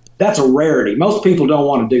 that's a rarity. Most people don't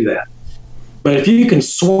want to do that. But if you can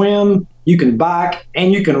swim, you can bike,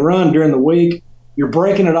 and you can run during the week, you're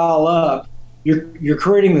breaking it all up. You're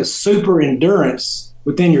creating this super endurance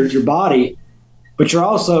within your body, but you're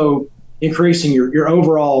also increasing your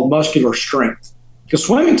overall muscular strength. Because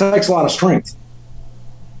swimming takes a lot of strength,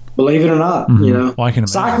 believe it or not. Mm-hmm. You know, well, I can imagine.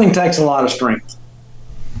 Cycling takes a lot of strength.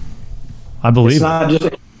 I believe it's not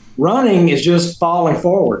just running is just falling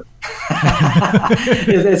forward.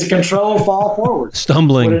 It's a controlled fall forward.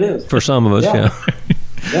 Stumbling it is. For some of us,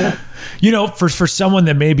 yeah. You know, for someone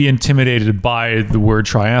that may be intimidated by the word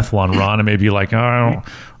triathlon, Ron, and may be like,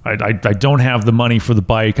 I don't have the money for the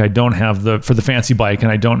bike, I don't have for the fancy bike,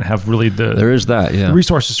 and I don't have really there is that, yeah,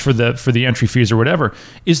 resources for the entry fees or whatever.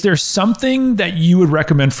 Is there something that you would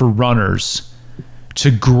recommend for runners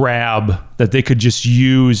to grab that they could just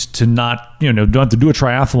use to not, don't have to do a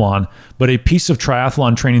triathlon, but a piece of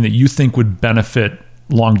triathlon training that you think would benefit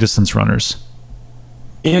long distance runners?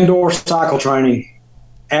 Indoor cycle training.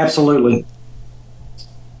 Absolutely.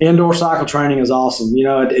 Indoor cycle training is awesome. You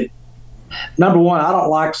know, number one, I don't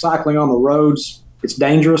like cycling on the roads. It's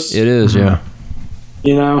dangerous. It is, yeah.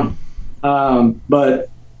 You know, but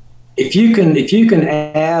if you can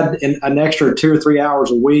add an extra 2 or 3 hours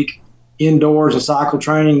a week indoors and cycle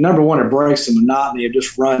training, number one, it breaks the monotony of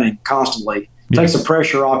just running constantly. It takes the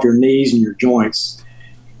pressure off your knees and your joints,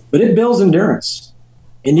 but it builds endurance.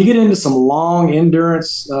 And you get into some long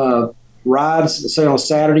endurance rides, say on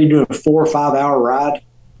Saturday, doing a 4 or 5 hour ride.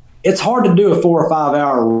 It's hard to do a 4 or 5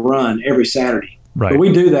 hour run every Saturday, right? But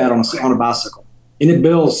we do that on a bicycle, and it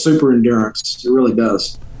builds super endurance. It really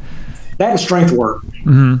does. That and strength work.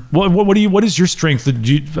 Mm-hmm. What is your strength?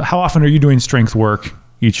 How often are you doing strength work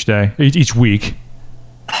each day, each week?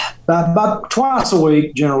 About twice a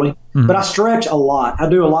week generally, but I stretch a lot. I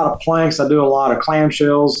do a lot of planks. I do a lot of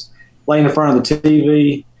clamshells, laying in front of the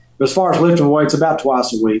TV. But as far as lifting weights, about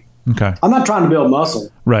twice a week. Okay. I'm not trying to build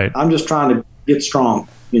muscle. Right. I'm just trying to get strong,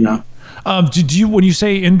 you know. Do you, when you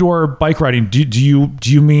say indoor bike riding, do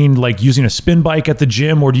you mean like using a spin bike at the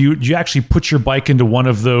gym, or do you actually put your bike into one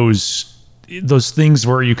of those things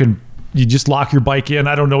where you just lock your bike in?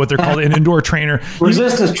 I don't know what they're called, an indoor trainer.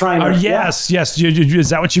 Resistance trainer. Yes. Is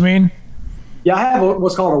that what you mean? Yeah, I have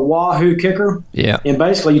what's called a Wahoo kicker. Yeah. And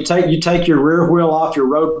basically, you take your rear wheel off your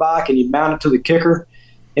road bike and you mount it to the kicker,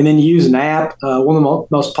 and then you use an app. One of the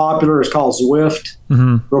most popular is called Zwift.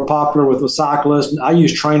 Real popular with the cyclists. I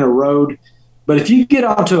use Trainer Road. But if you get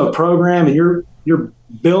onto a program and you're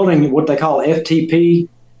building what they call FTP,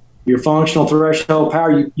 your functional threshold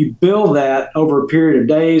power, you build that over a period of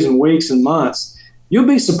days and weeks and months, you'll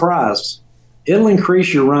be surprised. It'll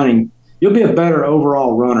increase your running. You'll be a better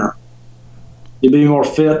overall runner. You'll be more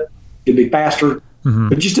fit. You'll be faster.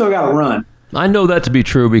 But you still got to run. I know that to be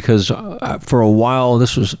true because for a while,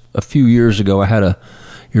 this was a few years ago, I had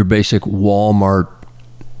your basic Walmart,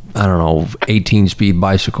 I don't know, 18-speed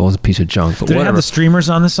bicycle. It's a piece of junk. But Did whatever. it have the streamers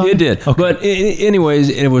on the side? It did. Okay. But anyways,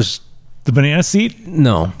 it was... The banana seat?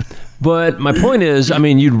 No. But my point is, I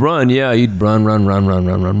mean, you'd run. Then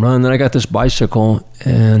I got this bicycle,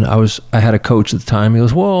 and I had a coach at the time. He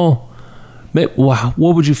goes, well, what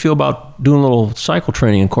would you feel about doing a little cycle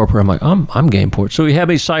training in corporate? I'm like, I'm game for it. So he had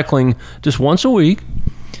me cycling just once a week,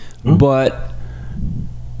 but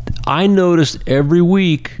I noticed every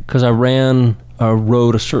week, because I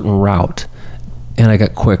rode a certain route, and I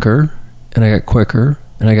got quicker, and I got quicker,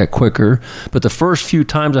 and I got quicker. But the first few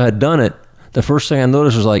times I had done it, the first thing I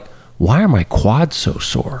noticed was like, why are my quads so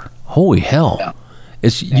sore? Holy hell. Yeah.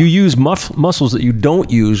 You use muscles that you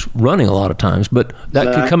don't use running a lot of times, but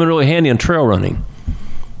that could come in really handy on trail running.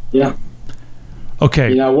 Yeah. Okay.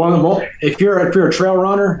 You know, if you're a trail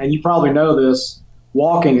runner, and you probably know this,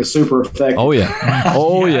 walking is super effective. Oh yeah.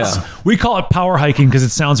 Oh Yes. yeah. We call it power hiking because it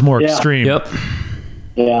sounds more extreme. Yep.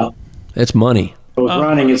 Yeah. It's money. But with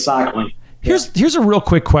running and cycling. Here's a real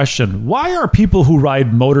quick question. Why are people who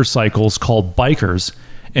ride motorcycles called bikers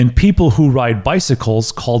and people who ride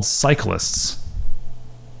bicycles called cyclists?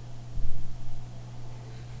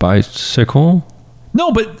 Bicycle?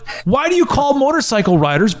 No, but why do you call motorcycle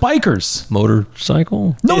riders bikers?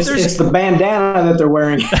 Motorcycle? No, it's the bandana that they're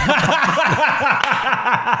wearing.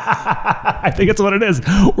 I think it's what it is.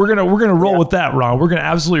 We're gonna roll with that, Ron. We're gonna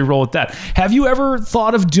absolutely roll with that. Have you ever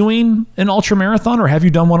thought of doing an ultra marathon, or have you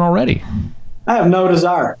done one already? I have no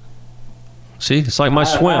desire. See, it's like my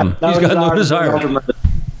swim. He's got no desire.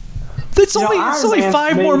 It's only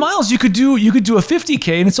 5 more miles. You could do a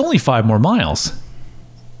 50K, and it's only 5 more miles.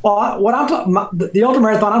 Well, what I'm talking, the ultra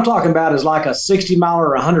marathon I'm talking about is like a 60 miler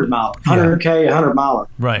or 100 miler, 100K, 100 miler.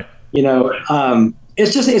 Right. You know,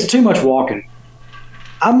 it's too much walking.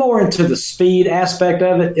 I'm more into the speed aspect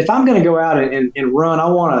of it. If I'm going to go out and run, I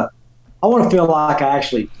want to feel like I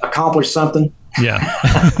actually accomplished something. Yeah.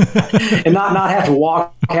 And not have to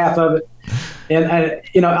walk half of it. And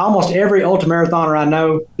you know, almost every ultramarathoner I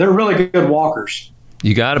know, they're really good walkers.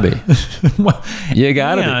 You got to be. You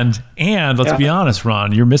got to be. And let's be honest,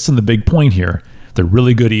 Ron, you're missing the big point here. They're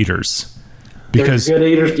really good eaters. Because they're good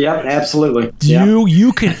eaters. Yep, absolutely.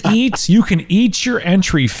 You can eat your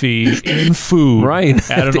entry fee in food right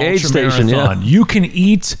at an the aid station. Yeah. You can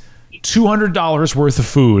eat $200 worth of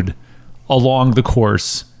food along the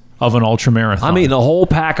course of an ultra marathon. I'm eating a whole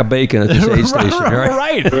pack of bacon at this aid station.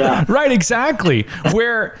 Right. Right, exactly.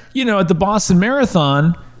 Where, you know, at the Boston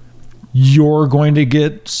Marathon, you're going to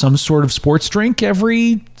get some sort of sports drink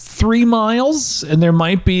every 3 miles, and there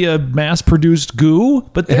might be a mass-produced goo,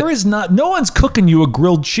 but no one's cooking you a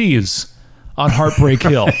grilled cheese on Heartbreak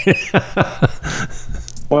Hill.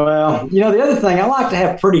 Well, you know, the other thing, I like to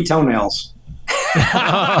have pretty toenails.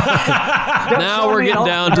 Now we're getting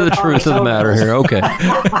down to the truth of the matter here. Okay.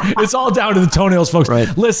 It's all down to the toenails, folks. Right.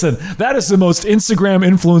 Listen, that is the most Instagram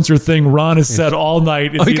influencer thing Ron has said all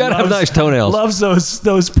night. You got to have nice toenails. Loves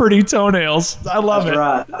those pretty toenails. I love it.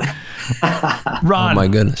 Right. Ron. Oh, my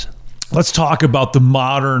goodness. Let's talk about the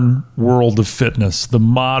modern world of fitness, the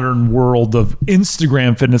modern world of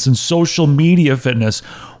Instagram fitness and social media fitness.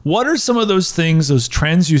 What are some of those things, those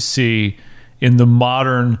trends you see in the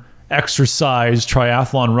modern exercise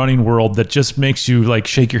triathlon running world that just makes you like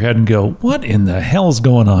shake your head and go, what in the hell is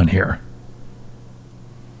going on here?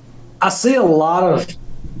 I see a lot of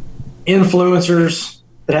influencers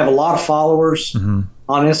that have a lot of followers on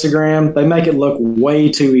Instagram. They make it look way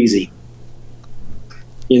too easy.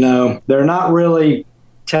 You know, they're not really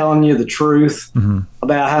telling you the truth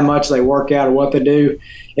about how much they work out or what they do.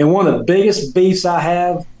 And one of the biggest beefs I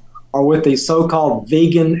have are with these so-called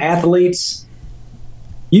vegan athletes.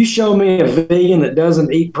 You show me a vegan that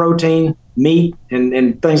doesn't eat protein, meat,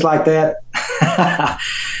 and things like that.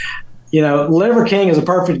 You know, Liver King is a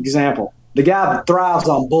perfect example. The guy thrives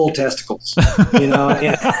on bull testicles. You know,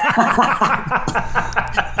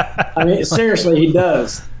 I mean, seriously, he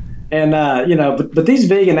does. And you know, but these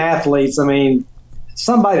vegan athletes, I mean,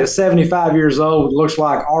 somebody that's 75 years old looks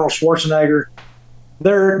like Arnold Schwarzenegger.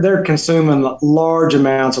 they're consuming large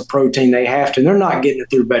amounts of protein. They have to. And they're not getting it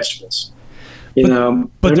through vegetables. But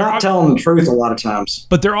they're not telling the truth a lot of times.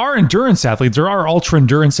 But there are endurance athletes. There are ultra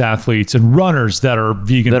endurance athletes and runners that are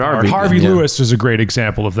vegan. Harvey Lewis is a great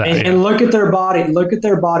example of that. And look at their body. Look at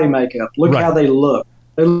their body makeup. Look how they look.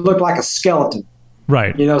 They look like a skeleton.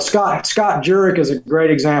 Right. Scott Jurek is a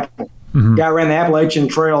great example. Mm-hmm. Guy ran the Appalachian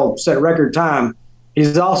Trail, set record time.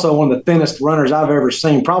 He's also one of the thinnest runners I've ever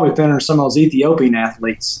seen. Probably thinner than some of those Ethiopian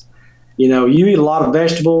athletes. You eat a lot of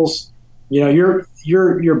vegetables. Your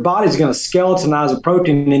body's going to skeletonize the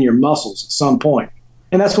protein in your muscles at some point.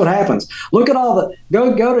 And that's what happens. Look at go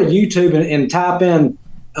to YouTube and type in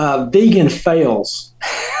vegan fails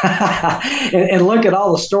and look at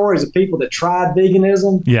all the stories of people that tried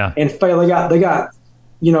veganism and failed. They got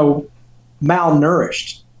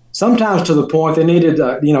malnourished, sometimes to the point they needed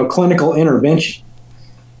clinical intervention.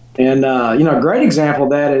 And, a great example of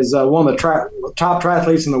that is one of the top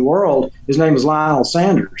triathletes in the world. His name is Lionel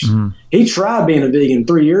Sanders. Mm-hmm. He tried being a vegan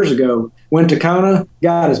 3 years ago, went to Kona,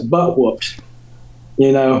 got his butt whooped.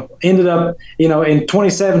 Ended up, in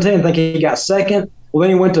 2017, I think he got second. Well, then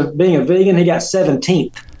he went to being a vegan. He got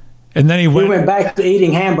 17th. And then he went back to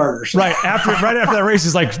eating hamburgers. Right after that race,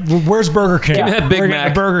 he's like, "Where's Burger King? Give me that Big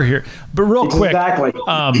Mac burger here." But real quick, exactly.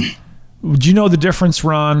 Do you know the difference,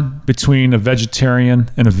 Ron, between a vegetarian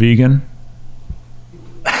and a vegan?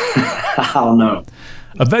 I don't know.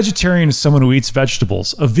 A vegetarian is someone who eats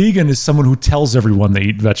vegetables. A vegan is someone who tells everyone they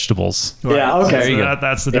eat vegetables. Right? Yeah, okay. So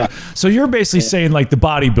that's the difference. So you're basically saying like the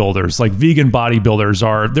bodybuilders, like vegan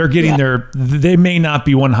bodybuilders they're getting they may not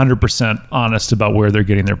be 100% honest about where they're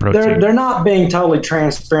getting their protein. They're not being totally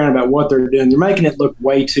transparent about what they're doing. They're making it look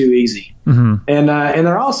way too easy. Mm-hmm. And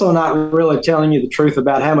they're also not really telling you the truth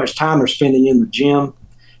about how much time they're spending in the gym,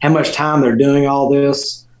 how much time they're doing all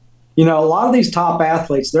this. A lot of these top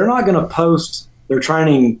athletes, they're not going to post their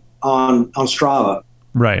training on Strava,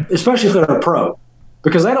 right? Especially if they're a pro,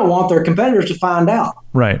 because they don't want their competitors to find out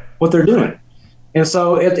what they're doing. And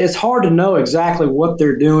so it's hard to know exactly what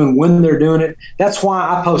they're doing, when they're doing it. That's why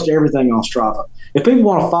I post everything on Strava. If people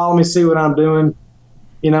want to follow me, see what I'm doing,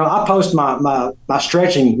 I post my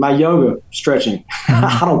stretching, my yoga stretching.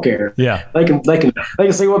 I don't care. Yeah, they can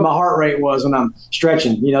see what my heart rate was when I'm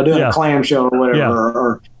stretching. Doing a clamshell or whatever,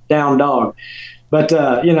 or down dog. But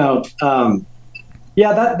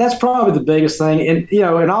that's probably the biggest thing. And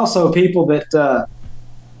and also people that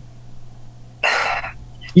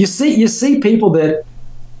you see people that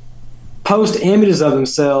post images of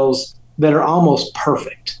themselves that are almost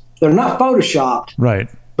perfect. They're not photoshopped, right?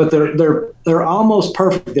 But they're almost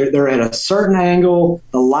perfect. They're at a certain angle.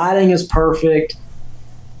 The lighting is perfect.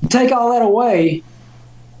 You take all that away,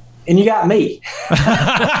 and you got me.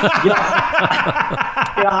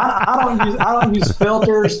 I don't use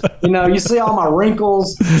filters. You see all my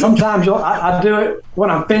wrinkles. Sometimes I do it when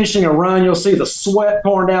I'm finishing a run. You'll see the sweat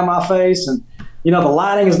pouring down my face, and the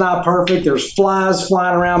lighting is not perfect. There's flies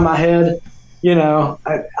flying around my head.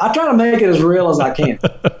 I try to make it as real as I can.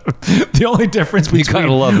 The only difference between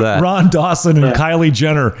Ron Dawson and Kylie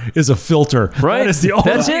Jenner is a filter. Right. That is the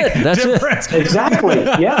only difference. Exactly.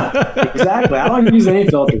 Yeah, exactly. I don't use any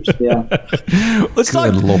filters. Yeah. Let's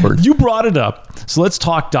talk. Lord. You brought it up. So let's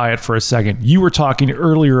talk diet for a second. You were talking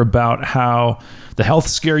earlier about how the health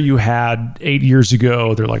scare you had 8 years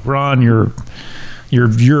ago, they're like, Ron, you're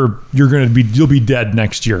you'll be dead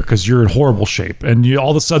next year because you're in horrible shape, and all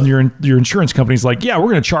of a sudden your insurance company's like, yeah, we're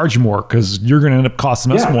going to charge you more because you're going to end up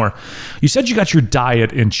costing us more. You said you got your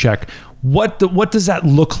diet in check. What does that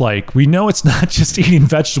look like? We know it's not just eating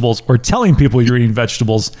vegetables or telling people you're eating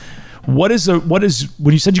vegetables. What is when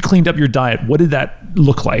you said you cleaned up your diet? What did that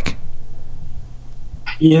look like?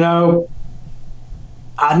 I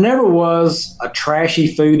never was a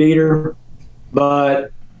trashy food eater,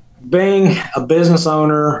 but being a business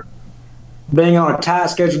owner, being on a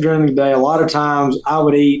tight schedule during the day, a lot of times I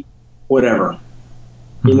would eat whatever.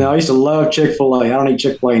 Mm-hmm. I used to love Chick-fil-A. I don't eat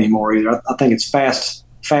Chick-fil-A anymore either. I think it's fast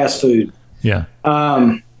food. Yeah.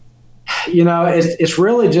 It's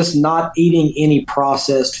really just not eating any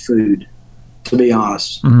processed food, to be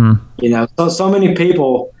honest. Mm-hmm. So many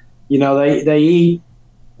people, they eat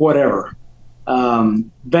whatever.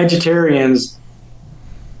 Vegetarians,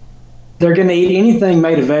 they're going to eat anything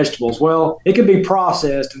made of vegetables. Well, it could be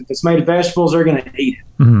processed. If it's made of vegetables, they're going to eat it.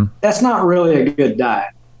 Mm-hmm. That's not really a good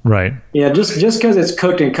diet. Right. Yeah, just because it's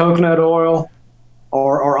cooked in coconut oil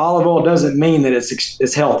or olive oil doesn't mean that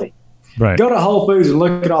it's healthy. Right. Go to Whole Foods and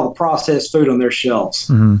look at all the processed food on their shelves.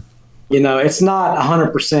 Mm-hmm. It's not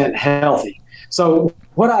 100% healthy. So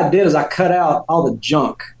what I did is I cut out all the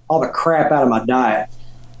junk, all the crap out of my diet.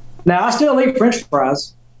 Now, I still eat French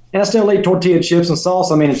fries. And I still eat tortilla chips and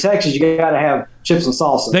salsa. I mean, in Texas, you got to have chips and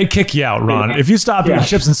salsa. They kick you out, Ron. If you stop eating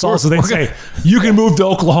chips and salsa, they say, you can move to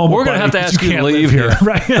Oklahoma. We're going to have to ask you to leave here.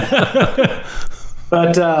 Right.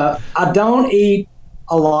 But I don't eat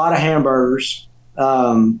a lot of hamburgers.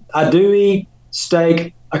 I do eat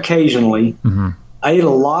steak occasionally. Mm-hmm. I eat a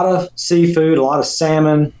lot of seafood, a lot of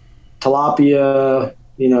salmon, tilapia,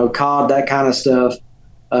 cod, that kind of stuff.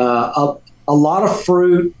 A lot of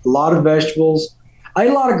fruit, a lot of vegetables. I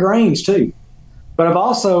eat a lot of grains too. But I've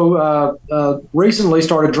also recently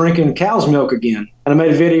started drinking cow's milk again, and I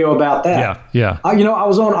made a video about that. Yeah. I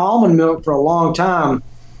was on almond milk for a long time.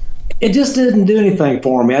 It just didn't do anything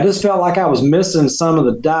for me. I just felt like I was missing some of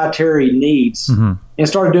the dietary needs, and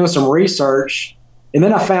started doing some research. And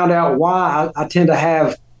then I found out why I tend to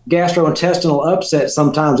have gastrointestinal upset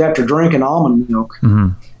sometimes after drinking almond milk.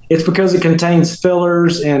 Mm-hmm. It's because it contains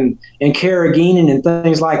fillers and carrageenan and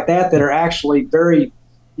things like that are actually very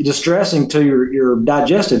distressing to your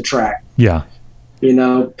digestive tract. Yeah.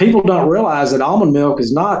 People don't realize that almond milk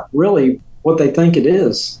is not really what they think it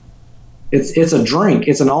is. It's a drink.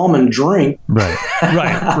 It's an almond drink.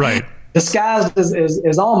 Right. Disguised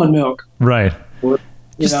as almond milk. Right.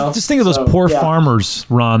 Just think of those poor farmers,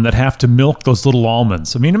 Ron, that have to milk those little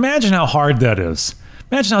almonds. I mean, imagine how hard that is.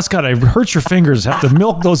 Imagine how it's got to hurt your fingers, have to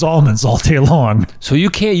milk those almonds all day long. So you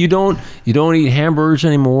don't eat hamburgers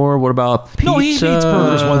anymore? What about pizza? No, he eats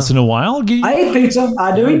burgers once in a while. I eat pizza.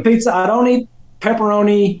 I do eat pizza. I don't eat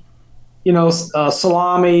pepperoni,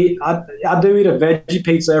 salami. I do eat a veggie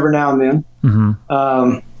pizza every now and then.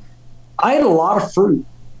 Mm-hmm. I eat a lot of fruit.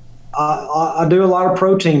 I do a lot of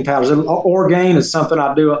protein powders. Orgain is something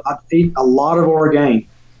I do. I eat a lot of Orgain.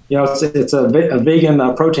 It's a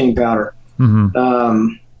vegan protein powder.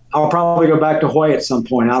 Mm-hmm. I'll probably go back to whey at some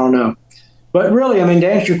point. I don't know. But really, I mean,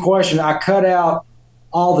 to answer your question, I cut out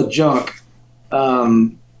all the junk.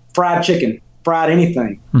 Fried chicken, fried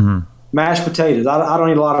anything. Mm-hmm. Mashed potatoes. I don't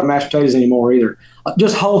eat a lot of mashed potatoes anymore either.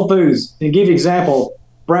 Just whole foods. To give you an example,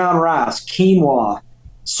 brown rice, quinoa,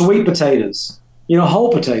 sweet potatoes,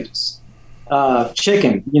 whole potatoes,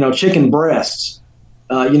 chicken, chicken breasts,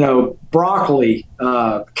 broccoli,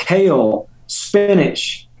 kale,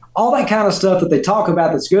 spinach, all that kind of stuff that they talk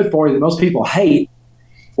about that's good for you that most people hate.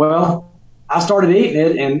 Well, I started eating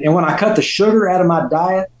it, and when I cut the sugar out of my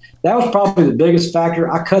diet, that was probably the biggest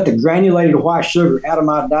factor. I cut the granulated white sugar out of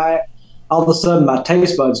my diet. All of a sudden, my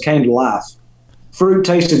taste buds came to life. Fruit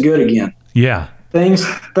tasted good again. Yeah. Things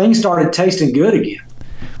started tasting good again.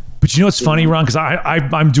 But what's funny, Ron? Because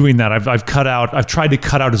I'm doing that. I've tried to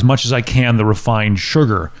cut out as much as I can the refined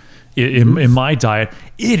sugar in my diet.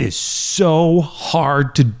 It is so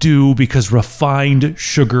hard to do because refined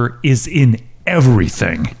sugar is in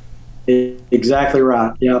everything. Exactly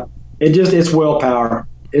right. Yeah. It's willpower.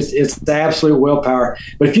 It's the absolute willpower.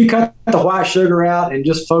 But if you cut the white sugar out and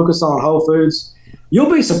just focus on whole foods,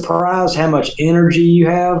 you'll be surprised how much energy you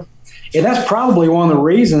have. And that's probably one of the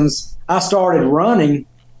reasons I started running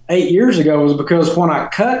 8 years ago, was because when I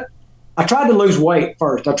tried to lose weight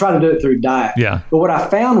first. I tried to do it through diet. Yeah. But what I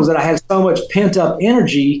found was that I had so much pent up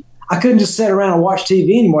energy, I couldn't just sit around and watch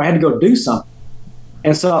TV anymore. I had to go do something.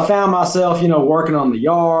 And so I found myself, working on the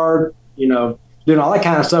yard, doing all that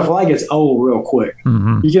kind of stuff. Well, that gets old real quick.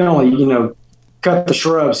 Mm-hmm. You can only, cut the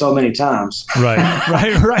shrub so many times. Right.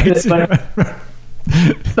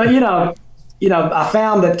 but I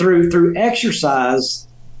found that through exercise,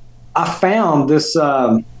 I found this,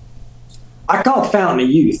 I call it fountain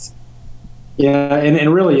of youth. Yeah,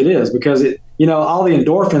 and really it is, because all the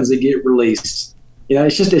endorphins that get released.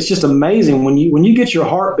 It's just amazing when you get your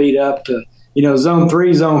heartbeat up to zone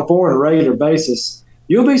 3, zone 4 on a regular basis.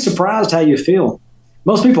 You'll be surprised how you feel.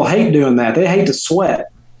 Most people hate doing that. They hate to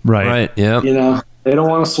sweat. Right. Yeah. They don't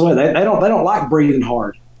want to sweat. They don't like breathing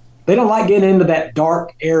hard. They don't like getting into that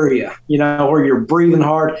dark area, where you're breathing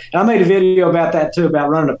hard. And I made a video about that too, about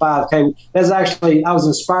running a 5K. That's actually, I was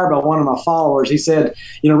inspired by one of my followers. He said,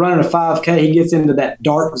 running a 5K, he gets into that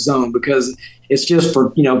dark zone because it's just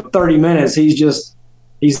for, 30 minutes. He's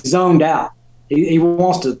zoned out. He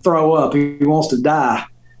wants to throw up. He wants to die.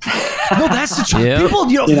 No, that's the truth. Yeah. People,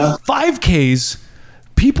 5Ks,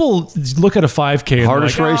 people look at a 5K and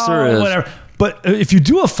hardest race there is. Whatever. But if you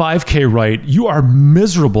do a 5K right, you are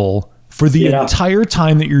miserable for the entire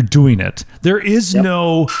time that you're doing it. There is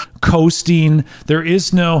no coasting. There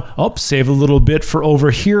is no, save a little bit for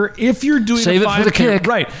over here. If you're doing save a 5K, it for the kick.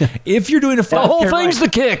 Right. If you're doing a 5K, the whole thing's the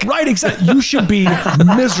kick. Right, exactly. You should be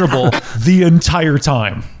miserable the entire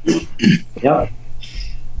time. Yep.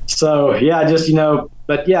 So, if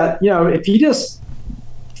you just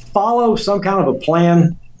follow some kind of a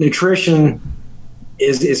plan, nutrition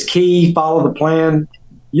is key. Follow the plan.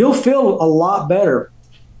 you'll feel a lot better.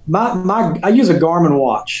 I use a Garmin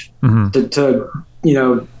watch to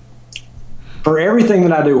for everything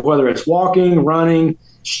that I do, whether it's walking, running,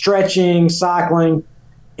 stretching, cycling.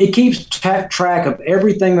 It keeps track of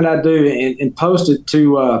everything that I do and post it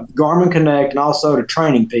to Garmin Connect and also to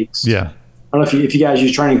Training Peaks. Yeah. I don't know if you guys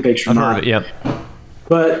use Training Peaks or I've not. heard of it, yeah.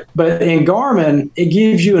 But in Garmin, it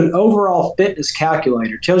gives you an overall fitness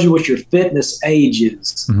calculator. It tells you what your fitness age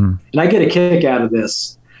is. And I get a kick out of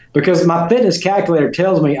this because my fitness calculator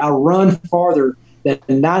tells me I run farther than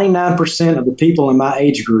 99% of the people in my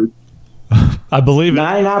age group. I believe it.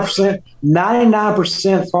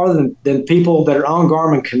 99% farther than people that are on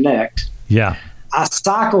Garmin Connect. Yeah. I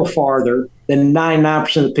cycle farther than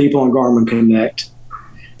 99% of the people on Garmin Connect.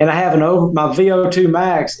 And I have my VO2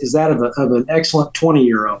 max is that of an excellent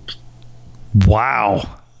 20-year-old. Wow.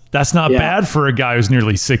 That's not bad for a guy who's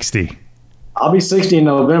nearly 60. I'll be 60 in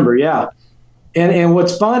November, yeah. And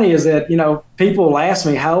what's funny is that, people will ask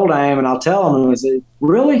me how old I am, and I'll tell them, and I say,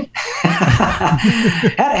 really?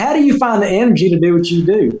 How do you find the energy to do what you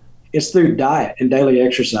do? It's through diet and daily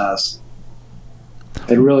exercise.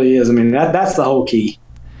 It really is. I mean, that's the whole key.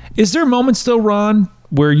 Is there moments, though, Ron,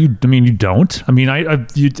 where you don't? I mean,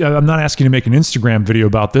 I'm not asking you to make an Instagram video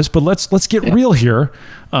about this, but let's get real here.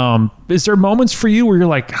 Is there moments for you where you're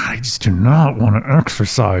like, I just do not want to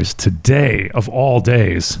exercise today of all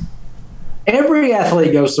days? Every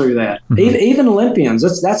athlete goes through that. Even Olympians.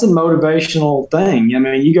 That's a motivational thing. I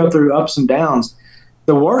mean, you go through ups and downs.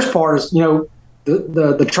 The worst part is,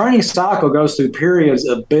 the training cycle goes through periods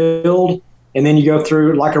of build, and then you go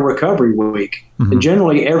through like a recovery week. And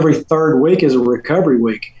generally, every third week is a recovery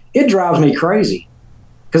week. It drives me crazy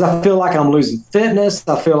because I feel like I'm losing fitness.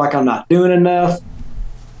 I feel like I'm not doing enough.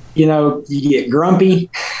 You get grumpy.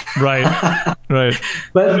 Right.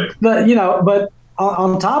 But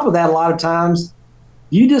on top of that, a lot of times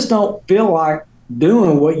you just don't feel like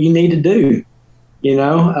doing what you need to do.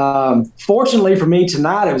 Fortunately for me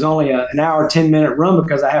tonight, it was only an hour, 10-minute run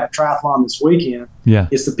because I have a triathlon this weekend. Yeah.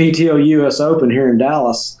 It's the PTO US Open here in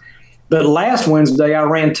Dallas. But last Wednesday, I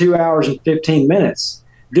ran 2 hours and 15 minutes.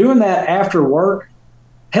 Doing that after work,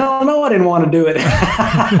 hell no, I didn't want to do it.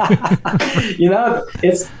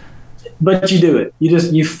 But you do it.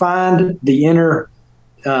 You find the inner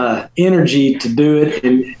energy to do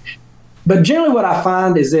it. But generally what I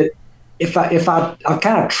find is that if I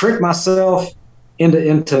kind of trick myself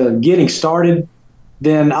into getting started,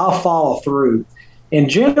 then I'll follow through. And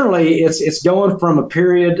generally it's going from a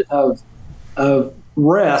period of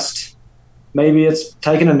rest, maybe it's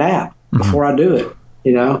taking a nap before I do it,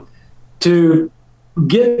 to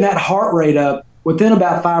getting that heart rate up within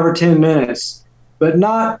about 5 or 10 minutes, but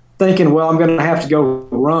not thinking, well, I'm going to have to go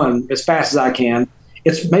run as fast as I can.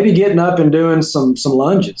 It's maybe getting up and doing some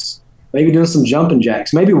lunges, maybe doing some jumping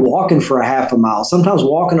jacks, maybe walking for a half a mile, sometimes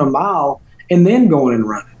walking a mile and then going and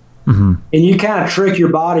running. And you kind of trick your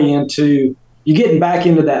body into you getting back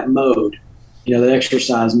into that mode, the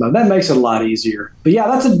exercise mode. That makes it a lot easier. But yeah,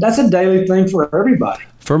 that's a daily thing for everybody.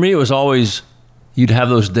 For me, it was always, you'd have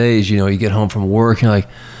those days, you get home from work, you're like,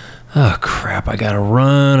 oh crap, I got to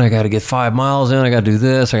run, I got to get 5 miles in, I got to do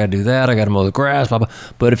this, I got to do that, I got to mow the grass, blah, blah.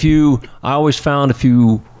 But I always found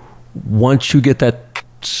once you get that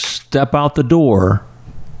step out the door,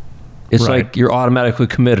 it's like you're automatically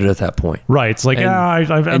committed at that point. Right. It's like,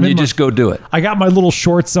 and you just go do it. I got my little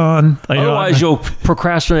shorts on. Otherwise, you'll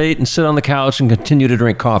procrastinate and sit on the couch and continue to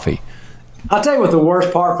drink coffee. I'll tell you what the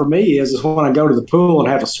worst part for me is when I go to the pool and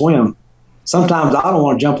have to swim. Sometimes I don't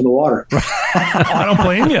want to jump in the water. I don't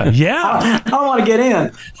blame you. Yeah. I don't want to get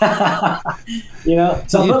in.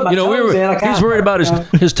 So I put my toes in. He's worried about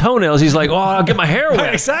his toenails. He's like, oh, I'll get my hair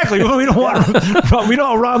wet. Exactly. Well, we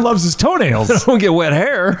know Ron loves his toenails. I don't get wet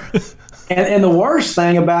hair. And the worst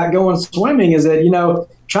thing about going swimming is that,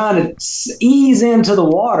 trying to ease into the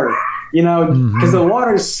water, because the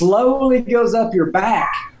water slowly goes up your back.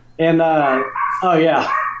 And, not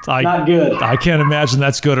good. I can't imagine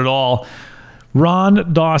that's good at all.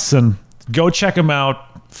 Ron Dawson, go check him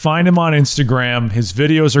out. Find him on Instagram. His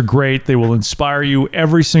videos are great. They will inspire you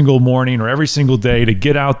every single morning or every single day to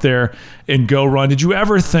get out there and go run. Did you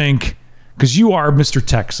ever think, because you are Mr.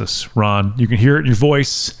 Texas, Ron, you can hear it in your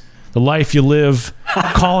voice, the life you live,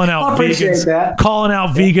 calling out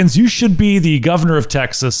vegans. You should be the governor of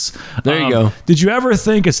Texas. There you go. Did you ever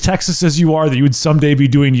think, as Texas as you are, that you would someday be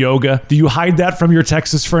doing yoga? Do you hide that from your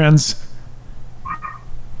Texas friends?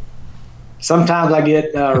 Sometimes I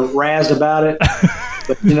get razzed about it.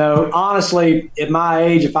 But, honestly, at my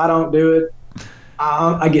age, if I don't do it,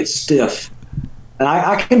 I get stiff. And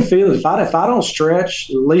I can feel it. If I don't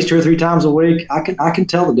stretch at least 2 or 3 times a week, I can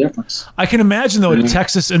tell the difference. I can imagine, though, a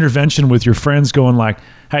Texas intervention with your friends going like,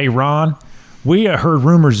 hey, Ron, we heard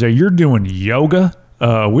rumors that you're doing yoga.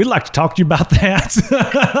 We'd like to talk to you about that.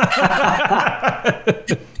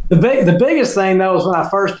 The biggest thing, though, is when I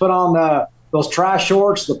first put on those tri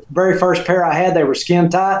shorts, the very first pair I had, they were skin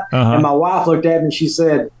tight. And my wife looked at me and she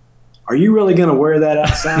said, are you really going to wear that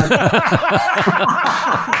outside?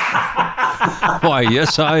 Why,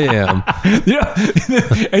 yes, I am. Yeah.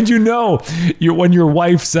 And when your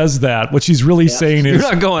wife says that, what she's really saying is,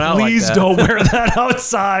 you're not going out please like that. don't wear that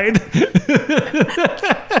outside.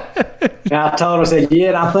 And I told her, I said, yeah,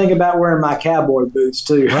 and I'm thinking about wearing my cowboy boots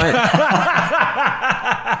too. Right.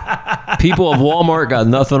 People of Walmart got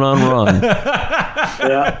nothing on Ron.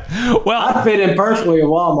 Yeah. Well, I fit in perfectly at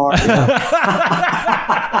Walmart.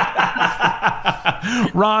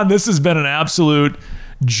 Ron, this has been an absolute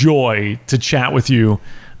joy to chat with you.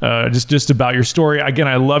 Just about your story. Again,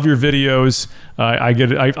 I love your videos.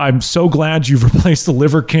 I'm so glad you've replaced the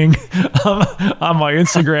Liver King on my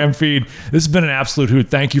Instagram feed. This has been an absolute hoot.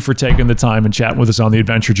 Thank you for taking the time and chatting with us on the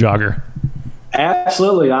Adventure Jogger.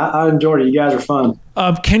 Absolutely. I enjoyed it. You guys are fun.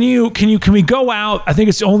 Can we go out? I think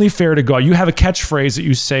it's only fair to go out. You have a catchphrase that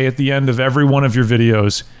you say at the end of every one of your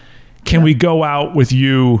videos. Can we go out with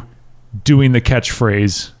you doing the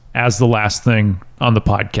catchphrase as the last thing on the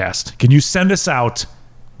podcast? Can you send us out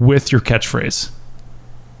with your catchphrase?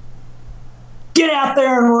 Get out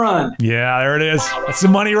there and run. Yeah, there it is. That's the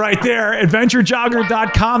money right there.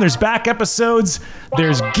 AdventureJogger.com. There's back episodes.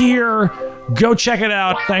 There's gear. Go check it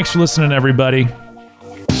out. Thanks for listening, everybody.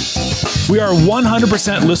 We are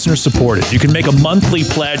 100% listener supported. You can make a monthly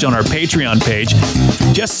pledge on our Patreon page.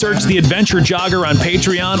 Just search The Adventure Jogger on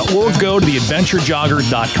Patreon or go to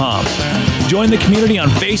theadventurejogger.com. Join the community on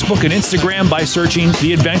Facebook and Instagram by searching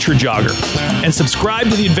The Adventure Jogger. And subscribe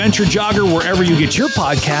to The Adventure Jogger wherever you get your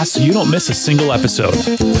podcasts so you don't miss a single episode.